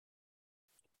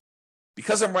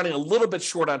 because I'm running a little bit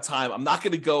short on time, I'm not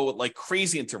going to go like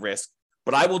crazy into risk,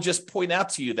 but I will just point out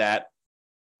to you that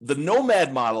the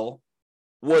Nomad model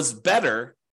was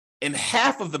better in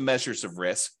half of the measures of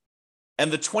risk,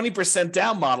 and the 20%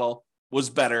 down model was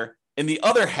better in the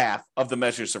other half of the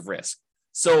measures of risk.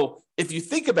 So if you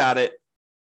think about it,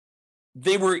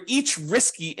 they were each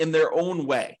risky in their own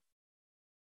way.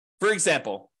 For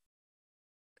example,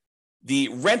 the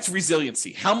rent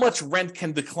resiliency, how much rent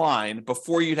can decline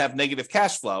before you'd have negative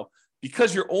cash flow?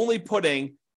 Because you're only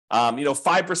putting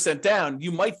 5% down,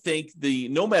 you might think the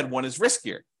Nomad one is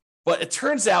riskier. But it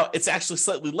turns out it's actually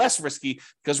slightly less risky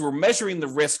because we're measuring the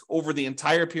risk over the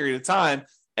entire period of time.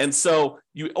 And so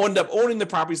you end up owning the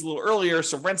properties a little earlier,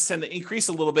 so rents tend to increase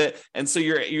a little bit. And so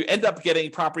you end up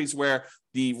getting properties where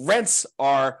the rents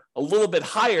are a little bit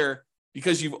higher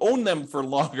because you've owned them for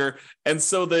longer. And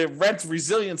so the rent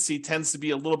resiliency tends to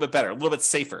be a little bit better, a little bit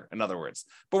safer, in other words.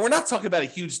 But we're not talking about a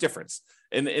huge difference.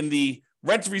 In the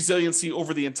rent resiliency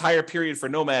over the entire period for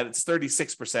Nomad, it's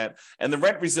 36%. And the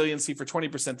rent resiliency for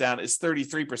 20% down is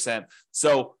 33%.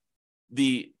 So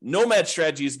the Nomad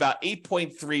strategy is about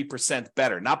 8.3%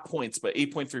 better, not points, but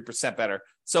 8.3% better.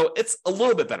 So it's a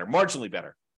little bit better, marginally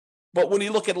better. But when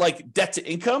you look at like debt to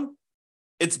income,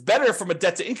 it's better from a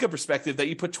debt to income perspective that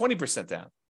you put 20% down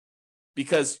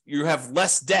because you have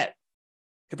less debt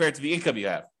compared to the income you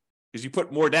have because you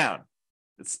put more down.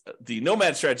 The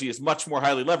Nomad strategy is much more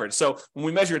highly leveraged. So when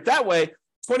we measure it that way,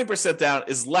 20% down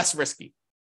is less risky.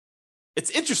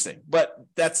 It's interesting, but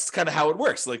that's kind of how it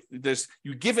works. Like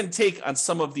you give and take on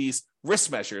some of these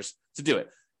risk measures to do it.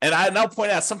 And I'll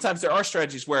point out sometimes there are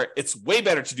strategies where it's way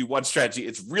better to do one strategy.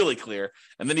 It's really clear.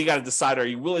 And then you got to decide, are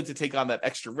you willing to take on that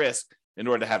extra risk in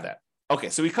order to have that? Okay,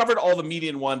 so we covered all the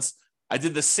median ones. I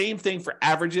did the same thing for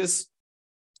averages.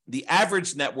 The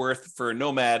average net worth for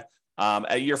Nomad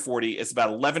at year 40 is about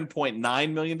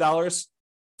 $11.9 million.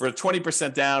 For a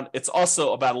 20% down, it's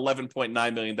also about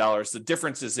 $11.9 million. The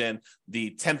difference is in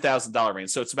the $10,000 range.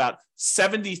 So it's about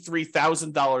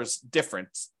 $73,000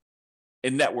 difference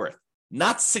in net worth.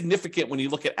 Not significant when you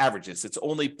look at averages. It's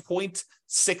only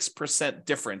 0.6%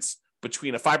 difference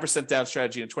between a 5% down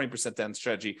strategy and a 20% down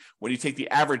strategy when you take the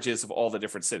averages of all the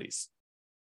different cities.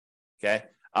 Okay.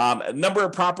 Number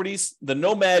of properties, the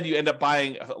Nomad, you end up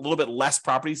buying a little bit less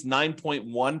properties,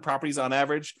 9.1 properties on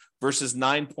average versus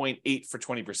 9.8 for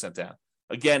 20% down.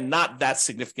 Again, not that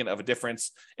significant of a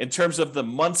difference. In terms of the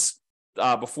months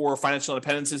before financial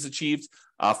independence is achieved,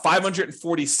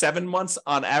 547 months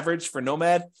on average for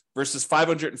Nomad versus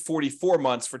 544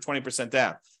 months for 20%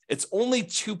 down. It's only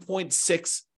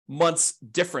 2.6 months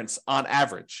difference on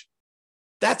average.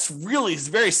 That's really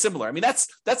very similar. I mean,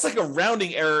 that's like a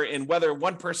rounding error in whether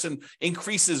one person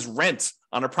increases rent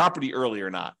on a property early or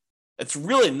not. It's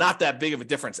really not that big of a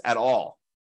difference at all.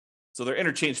 So they're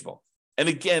interchangeable. And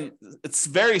again, it's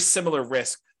very similar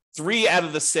risk. 3 out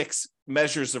of the 6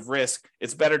 measures of risk,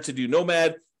 it's better to do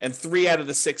Nomad, and 3 out of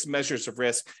the 6 measures of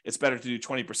risk, it's better to do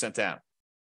 20% down.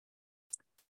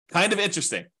 Kind of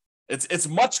interesting. It's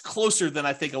much closer than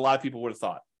I think a lot of people would have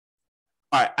thought.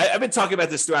 All right, I've been talking about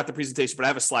this throughout the presentation, but I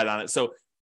have a slide on it. So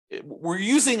we're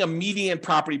using a median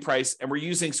property price, and we're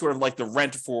using sort of like the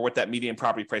rent for what that median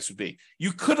property price would be.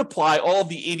 You could apply all of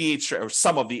the 88, or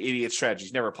some of the 88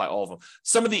 strategies, never apply all of them.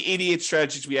 Some of the 88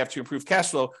 strategies we have to improve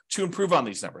cash flow to improve on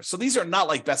these numbers. So these are not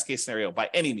like best case scenario by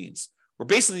any means. We're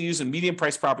basically using median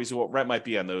price properties and what rent might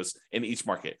be on those in each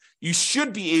market. You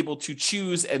should be able to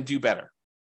choose and do better.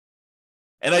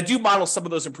 And I do model some of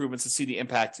those improvements and see the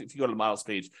impact. If you go to the models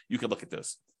page, you can look at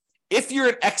those. If you're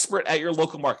an expert at your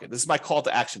local market, this is my call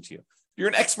to action to you. If you're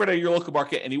an expert at your local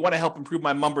market and you want to help improve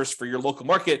my numbers for your local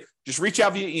market, just reach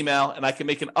out via email and I can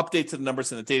make an update to the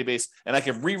numbers in the database and I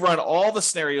can rerun all the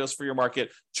scenarios for your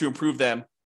market to improve them.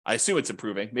 I assume it's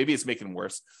improving. Maybe it's making them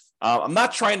worse. I'm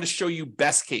not trying to show you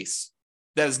best case.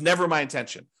 That is never my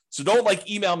intention. So don't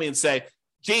email me and say,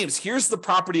 James, here's the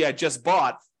property I just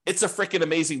bought. It's a freaking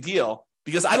amazing deal.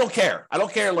 Because I don't care. I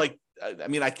don't care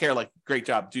I care great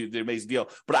job, dude, the amazing deal.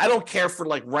 But I don't care for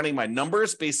running my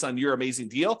numbers based on your amazing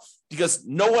deal because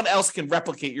no one else can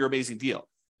replicate your amazing deal.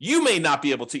 You may not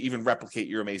be able to even replicate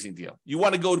your amazing deal. You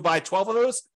want to go to buy 12 of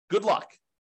those? Good luck.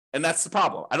 And that's the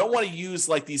problem. I don't want to use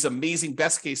these amazing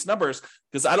best case numbers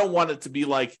because I don't want it to be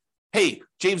hey,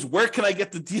 James, where can I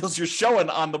get the deals you're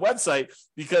showing on the website?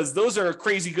 Because those are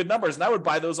crazy good numbers. And I would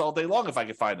buy those all day long if I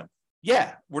could find them.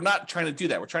 Yeah, we're not trying to do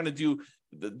that. We're trying to do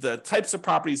the types of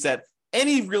properties that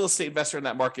any real estate investor in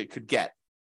that market could get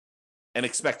and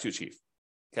expect to achieve.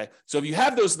 Okay, so if you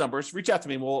have those numbers, reach out to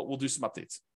me and we'll do some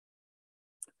updates.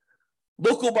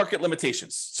 Local market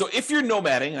limitations. So if you're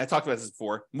nomading, and I talked about this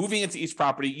before, moving into each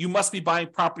property, you must be buying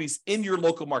properties in your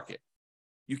local market.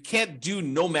 You can't do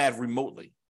nomad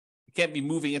remotely. You can't be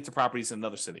moving into properties in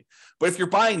another city. But if you're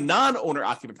buying non-owner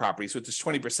occupant properties, which is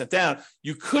 20% down,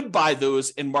 you could buy those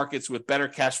in markets with better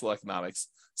cash flow economics.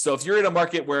 So if you're in a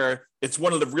market where it's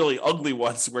one of the really ugly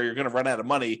ones where you're going to run out of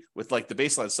money with the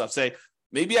baseline stuff, say,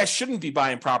 maybe I shouldn't be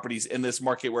buying properties in this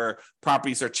market where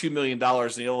properties are $2 million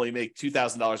and you only make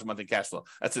 $2,000 a month in cash flow.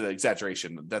 That's an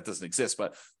exaggeration. That doesn't exist,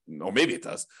 or maybe it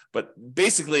does. But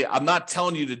basically, I'm not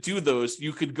telling you to do those.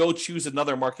 You could go choose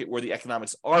another market where the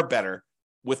economics are better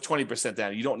with 20%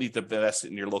 down. You don't need to invest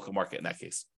in your local market in that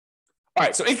case. All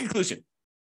right, so in conclusion,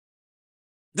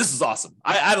 this is awesome.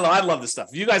 I don't know. I love this stuff.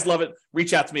 If you guys love it,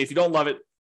 reach out to me. If you don't love it,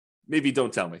 maybe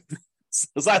don't tell me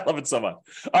because I love it so much.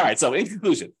 All right, so in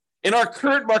conclusion, in our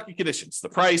current market conditions, the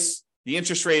price, the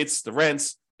interest rates, the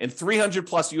rents, in 300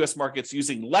 plus U.S. markets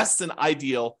using less than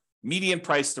ideal median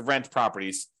price to rent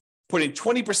properties, putting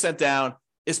 20% down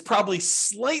is probably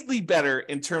slightly better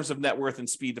in terms of net worth and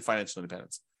speed to financial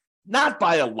independence. Not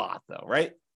by a lot, though,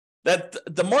 right? That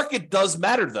the market does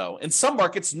matter, though. In some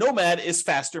markets, Nomad is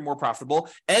faster, more profitable,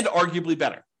 and arguably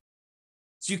better.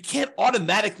 So you can't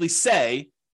automatically say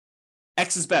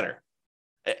X is better.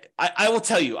 I will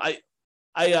tell you,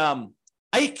 I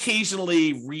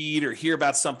occasionally read or hear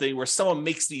about something where someone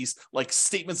makes these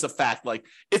statements of fact,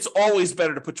 it's always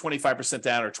better to put 25%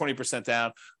 down or 20%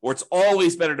 down, or it's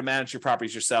always better to manage your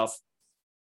properties yourself.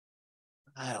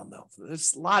 I don't know.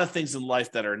 There's a lot of things in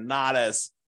life that are not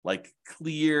as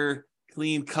clear,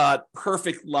 clean cut,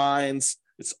 perfect lines.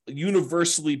 It's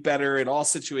universally better in all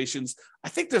situations. I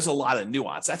think there's a lot of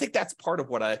nuance. I think that's part of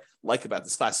what I like about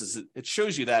this class is it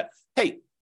shows you that, hey,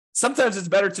 sometimes it's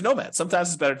better to nomad. Sometimes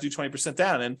it's better to do 20%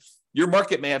 down, and your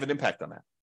market may have an impact on that.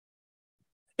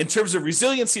 In terms of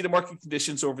resiliency to market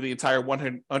conditions over the entire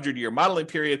 100-year modeling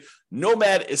period,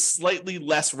 nomad is slightly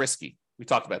less risky. We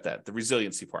talked about that, the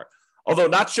resiliency part. Although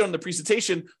not shown in the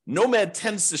presentation, nomad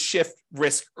tends to shift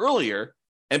risk earlier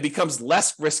and becomes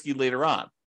less risky later on.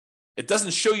 It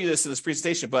doesn't show you this in this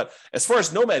presentation, but as far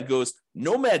as Nomad goes,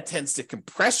 Nomad tends to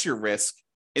compress your risk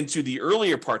into the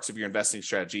earlier parts of your investing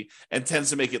strategy and tends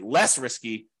to make it less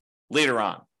risky later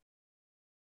on.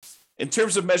 In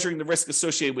terms of measuring the risk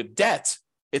associated with debt,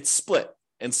 it's split.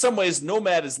 In some ways,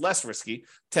 Nomad is less risky,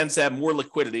 tends to have more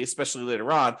liquidity, especially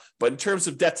later on. But in terms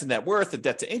of debt to net worth and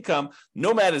debt to income,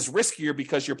 Nomad is riskier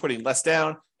because you're putting less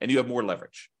down and you have more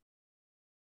leverage.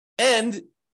 And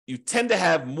you tend to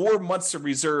have more months of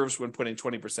reserves when putting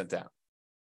 20% down.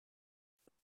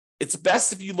 It's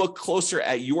best if you look closer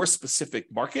at your specific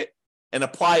market and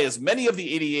apply as many of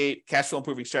the 88 cash flow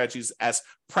improving strategies as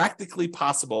practically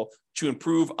possible to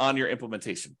improve on your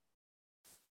implementation.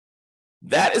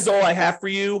 That is all I have for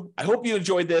you. I hope you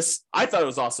enjoyed this. I thought it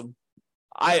was awesome.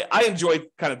 I enjoy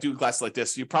kind of doing classes like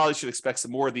this. You probably should expect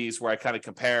some more of these where I kind of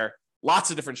compare lots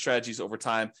of different strategies over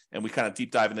time and we kind of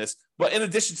deep dive in this. But in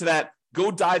addition to that,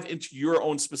 go dive into your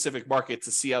own specific market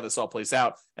to see how this all plays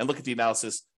out and look at the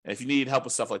analysis. And if you need help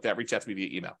with stuff like that, reach out to me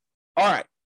via email. All right.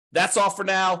 That's all for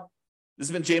now. This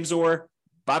has been James Orr.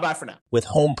 Bye-bye for now. With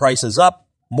home prices up,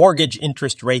 mortgage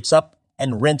interest rates up,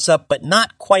 and rents up, but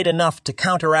not quite enough to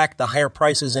counteract the higher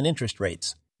prices and interest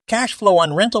rates, cash flow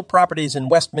on rental properties in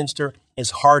Westminster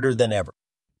is harder than ever.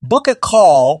 Book a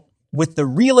call with the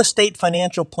Real Estate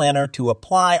Financial Planner to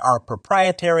apply our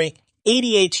proprietary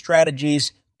 88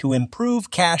 strategies to improve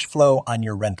cash flow on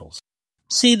your rentals.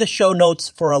 See the show notes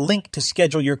for a link to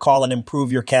schedule your call and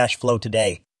improve your cash flow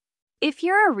today. If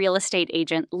you're a real estate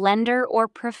agent, lender, or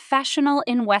professional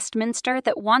in Westminster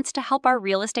that wants to help our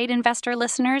real estate investor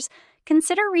listeners,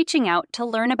 consider reaching out to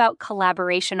learn about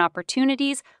collaboration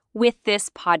opportunities with this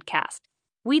podcast.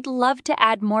 We'd love to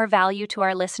add more value to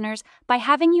our listeners by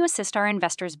having you assist our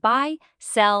investors buy,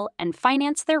 sell, and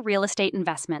finance their real estate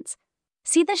investments.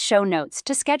 See the show notes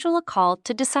to schedule a call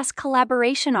to discuss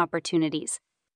collaboration opportunities.